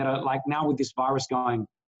smoking, that are like, now with this virus going,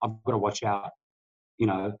 I've got to watch out. You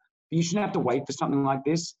know, you shouldn't have to wait for something like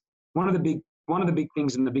this. One of the big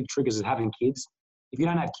things and the big triggers is having kids. If you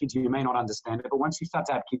don't have kids, you may not understand it, but once you start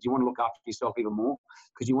to have kids, you want to look after yourself even more,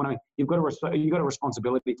 because you've got a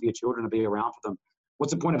responsibility for your children to be around for them.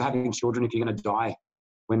 What's the point of having children if you're going to die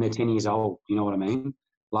when they're 10 years old? You know what I mean?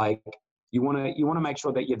 Like, you want to make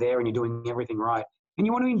sure that you're there and you're doing everything right, and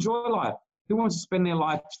you want to enjoy life. Who wants to spend their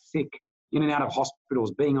life sick, in and out of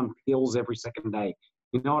hospitals, being on pills every second day?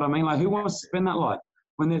 You know what I mean? Like, who wants to spend that life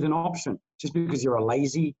when there's an option? Just because you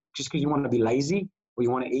want to be lazy, or you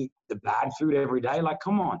want to eat the bad food every day? Like,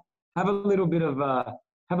 come on, have a little bit of I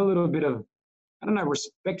don't know,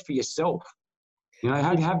 respect for yourself. You know,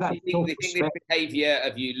 have that self-respect. Do you think this behaviour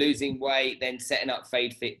of you losing weight, then setting up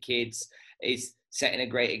Fade Fit Kids, is setting a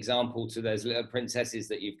great example to those little princesses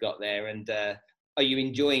that you've got there? And are you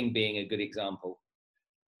enjoying being a good example?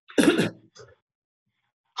 100%,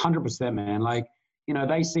 man. Like, you know,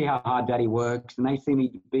 they see how hard daddy works, and they see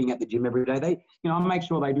me being at the gym every day. I make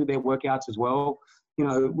sure they do their workouts as well. You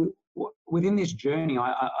know, within this journey,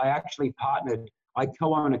 I actually I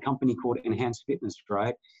co-own a company called Enhanced Fitness,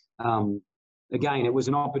 right? Again, it was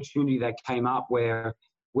an opportunity that came up where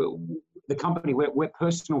we're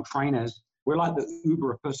personal trainers. We're like the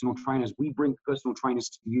Uber of personal trainers. We bring personal trainers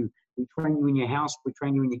to you. We train you in your house. We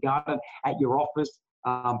train you in your garden, at your office.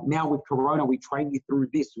 Now with Corona, we train you through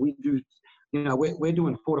this. We do, you know, we're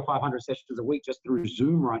doing 400 to 500 sessions a week just through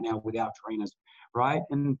Zoom right now with our trainers, right?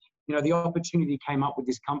 And, you know, the opportunity came up with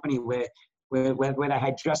this company where they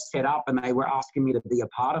had just set up, and they were asking me to be a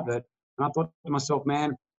part of it. And I thought to myself,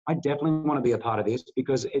 man, I definitely want to be a part of this,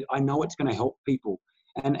 because I know it's going to help people.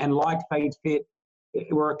 And like Fade Fit,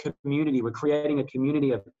 we're a community. We're creating a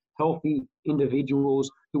community of healthy individuals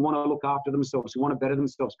who want to look after themselves, who want to better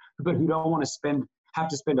themselves, but who don't want to have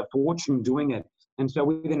to spend a fortune doing it. And so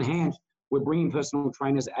with Enhanced, we're bringing personal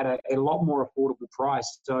trainers at a lot more affordable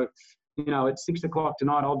price. So, you know, at 6 o'clock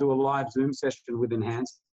tonight, I'll do a live Zoom session with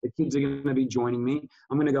Enhanced. The kids are going to be joining me.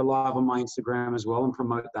 I'm going to go live on my Instagram as well and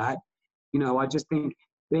promote that. You know, I just think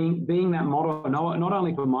being that model, not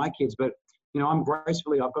only for my kids, but, you know, I've got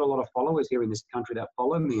a lot of followers here in this country that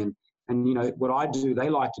follow me, and you know, what I do, they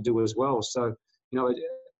like to do as well. So, you know,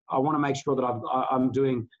 I want to make sure that I'm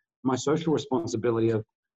doing my social responsibility of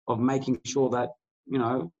making sure that, you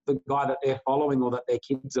know, the guy that they're following or that their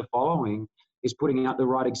kids are following is putting out the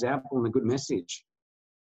right example and a good message.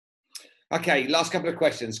 Okay, last couple of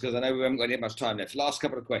questions, because I know we haven't got much time left. Last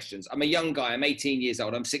couple of questions. I'm a young guy. I'm 18 years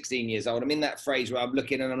old. I'm 16 years old. I'm in that phase where I'm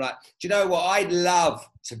looking and I'm like, do you know what? I'd love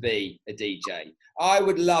to be a DJ. I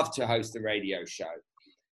would love to host a radio show,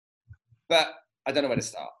 but I don't know where to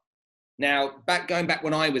start. Now, going back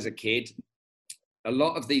when I was a kid, a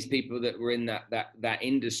lot of these people that were in that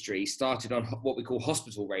industry started on what we call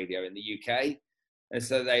hospital radio in the UK. And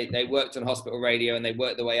so they worked on hospital radio, and they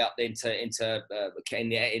worked their way up in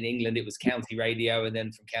England, it was county radio. And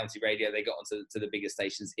then from county radio, they got onto the bigger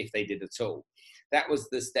stations, if they did at all. That was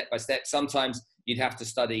the step-by-step. Sometimes you'd have to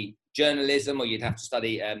study journalism, or you'd have to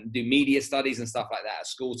study, do media studies and stuff like that at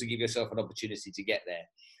school to give yourself an opportunity to get there.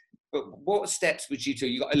 But what steps would you do?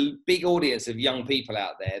 You've got a big audience of young people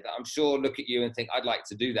out there that I'm sure look at you and think, I'd like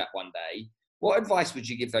to do that one day. What advice would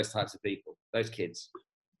you give those types of people, those kids?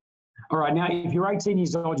 All right, now, if you're 18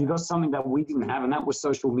 years old, you've got something that we didn't have, and that was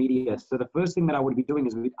social media. So the first thing that I would be doing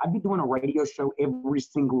is I'd be doing a radio show every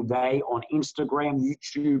single day on Instagram,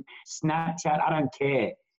 YouTube, Snapchat. I don't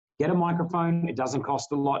care. Get a microphone. It doesn't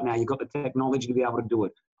cost a lot now. You've got the technology to be able to do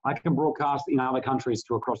it. I can broadcast in other countries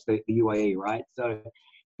to across the UAE, right? So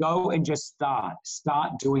go and just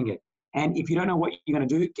start doing it. And if you don't know what you're going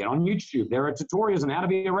to do, get on YouTube. There are tutorials on how to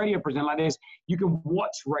be a radio presenter like this. You can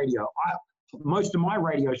watch radio. Most of my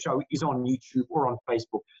radio show is on YouTube or on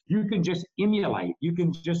Facebook. You can just emulate. You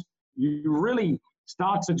really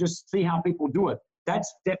start to just see how people do it.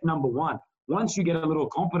 That's step number one. Once you get a little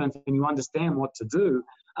confidence and you understand what to do,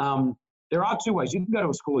 there are two ways. You can go to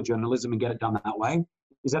a school of journalism and get it done that way.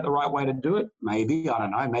 Is that the right way to do it? Maybe. I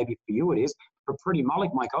don't know. Maybe for you it is. For Pretty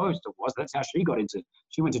Malik, my co-host, it was. That's how she got into.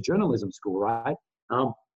 She went to journalism school, right?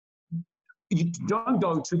 You don't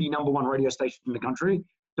go to the #1 radio station in the country.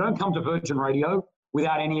 Don't come to Virgin Radio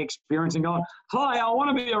without any experience and going, hi, I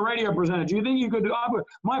want to be a radio presenter. Do you think you could do it?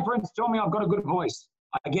 My friends tell me I've got a good voice.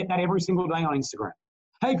 I get that every single day on Instagram.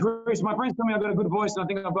 Hey, Kris, my friends tell me I've got a good voice and I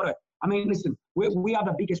think I've got it. I mean, listen, we are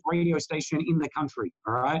the biggest radio station in the country,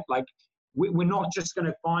 all right? Like, we're not just going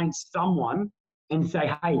to find someone and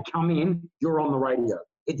say, hey, come in, you're on the radio.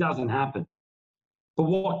 It doesn't happen. But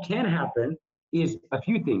what can happen is a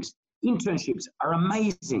few things. Internships are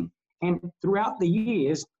amazing. And throughout the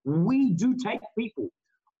years, we do take people.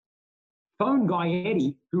 Phone guy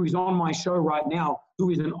Eddie, who is on my show right now, who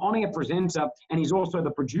is an on-air presenter, and he's also the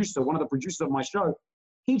producer, one of the producers of my show,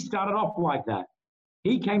 he started off like that.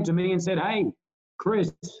 He came to me and said, hey,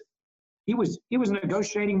 Kris, he was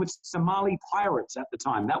negotiating with Somali pirates at the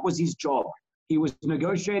time. That was his job. He was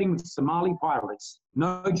negotiating with Somali pirates,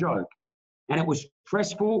 no joke. And it was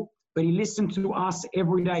stressful, but he listened to us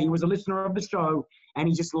every day. He was a listener of the show, and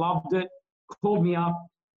he just loved it, called me up.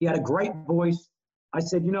 He had a great voice. I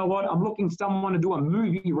said, you know what? I'm looking for someone to do a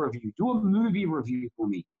movie review. Do a movie review for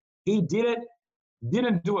me. He did it,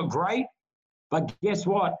 didn't do it great, but guess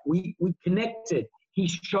what? We connected. He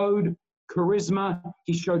showed charisma.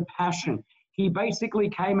 He showed passion. He basically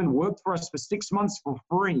came and worked for us for 6 months for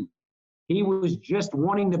free. He was just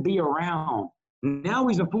wanting to be around. Now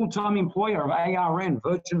he's a full-time employer of ARN,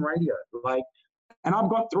 Virgin Radio. And I've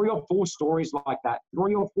got 3 or 4 stories like that.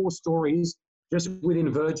 3 or 4 stories just within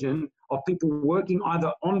Virgin of people working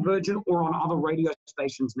either on Virgin or on other radio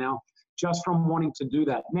stations now, just from wanting to do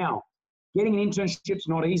that. Now, getting an internship is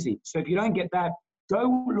not easy. So if you don't get that,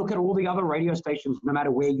 go look at all the other radio stations, no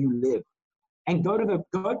matter where you live. And don't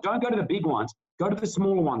go to the big ones. Go to the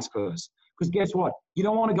smaller ones first. Because guess what? You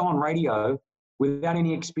don't want to go on radio without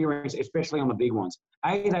any experience, especially on the big ones.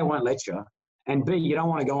 A, they won't let you. And B, you don't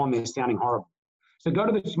want to go on there sounding horrible. So go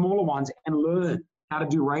to the smaller ones and learn how to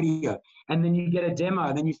do radio. And then you get a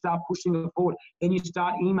demo. Then you start pushing it forward. Then you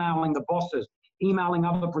start emailing the bosses, emailing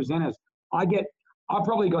other presenters. I've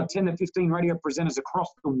probably got 10 to 15 radio presenters across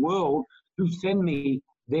the world who send me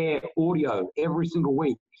their audio every single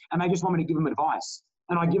week. And they just want me to give them advice.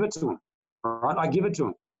 And I give it to them. All right? I give it to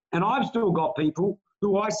them. And I've still got people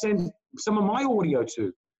who I send some of my audio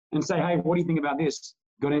to and say, hey, what do you think about this?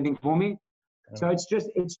 Got anything for me? So it's just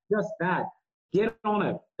that. Get on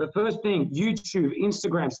it. The first thing, YouTube,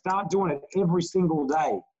 Instagram, start doing it every single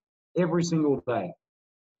day. Every single day.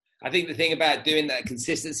 I think the thing about doing that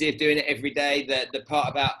consistency of doing it every day, the part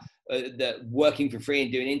about the working for free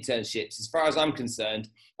and doing internships, as far as I'm concerned,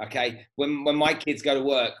 okay, when my kids go to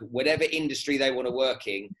work, whatever industry they want to work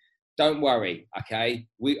in, don't worry, okay?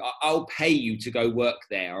 I'll pay you to go work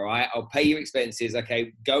there, all right? I'll pay your expenses,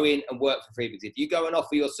 okay? Go in and work for free. Because if you go and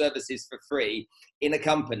offer your services for free in a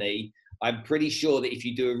company, I'm pretty sure that if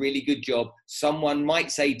you do a really good job, someone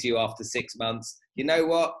might say to you after 6 months, you know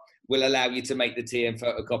what? We'll allow you to make the tea and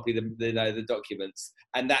photocopy the documents.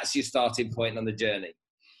 And that's your starting point on the journey.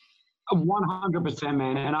 100%,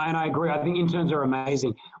 man. And I agree. I think interns are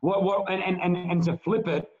amazing. And to flip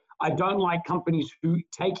it, I don't like companies who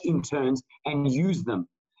take interns and use them,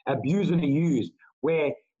 abuse and use,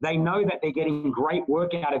 where they know that they're getting great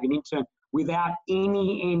work out of an intern without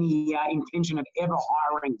any intention of ever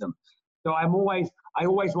hiring them. So I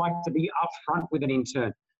always like to be upfront with an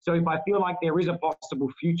intern. So if I feel like there is a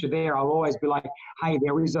possible future there, I'll always be like, hey,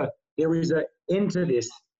 there is a end to this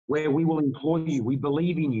where we will employ you. We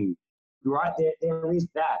believe in you, right? There is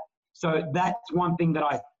that. So that's one thing that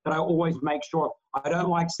I always make sure. I don't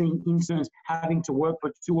like seeing interns having to work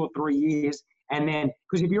for 2 or 3 years. And then,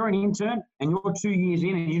 because if you're an intern and you're 2 years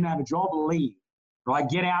in and you don't have a job, leave, right?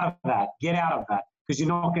 Get out of that, because you're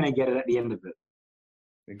not going to get it at the end of it.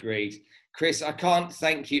 Agreed. Kris, I can't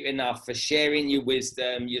thank you enough for sharing your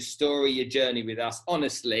wisdom, your story, your journey with us.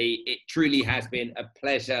 Honestly, it truly has been a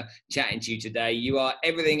pleasure chatting to you today. You are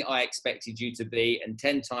everything I expected you to be and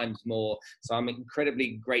 10 times more. So I'm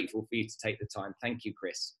incredibly grateful for you to take the time. Thank you,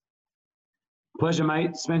 Kris. Pleasure,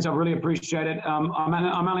 mate. Spence, I really appreciate it. I'm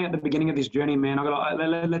only at the beginning of this journey, man.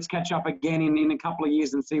 Let's catch up again in a couple of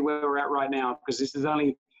years and see where we're at right now, because this is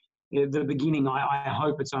only the beginning. I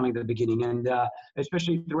hope it's only the beginning. And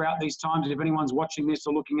especially throughout these times, if anyone's watching this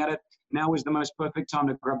or looking at it, now is the most perfect time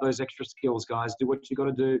to grab those extra skills, guys. Do what you got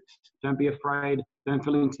to do. Don't be afraid. Don't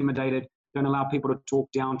feel intimidated. Don't allow people to talk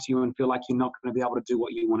down to you and feel like you're not going to be able to do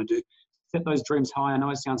what you want to do. Set those dreams high. I know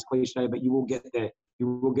it sounds cliche, but you will get there. You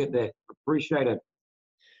will get there. Appreciate it.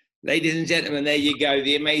 Ladies and gentlemen, there you go.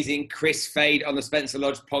 The amazing Kris Fade on the Spencer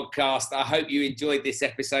Lodge podcast. I hope you enjoyed this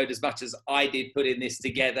episode as much as I did putting this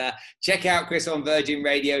together. Check out Kris on Virgin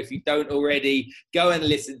Radio if you don't already. Go and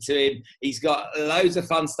listen to him. He's got loads of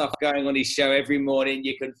fun stuff going on his show every morning.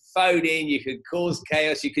 You can phone in, you can cause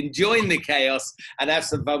chaos, you can join the chaos and have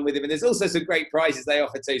some fun with him. And there's also some great prizes they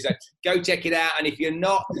offer too. So go check it out. And if you're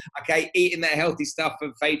not, eating that healthy stuff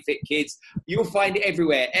from Fade Fit Kids, you'll find it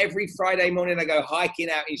everywhere. Every Friday morning I go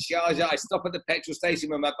hiking out in Sharjah. I stop at the petrol station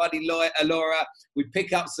with my buddy Laura. We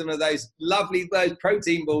pick up some of those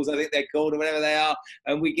protein balls, I think they're called, or whatever they are,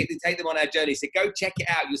 and we get to take them on our journey. So go check it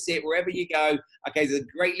out. You'll see it wherever you go. There's a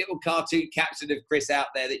great little cartoon caption of Kris out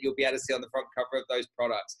there that you'll be able to see on the front cover of those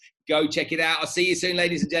products. Go check it out. I'll see you soon,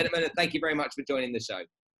 ladies and gentlemen, and thank you very much for joining the show.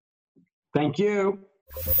 Thank you.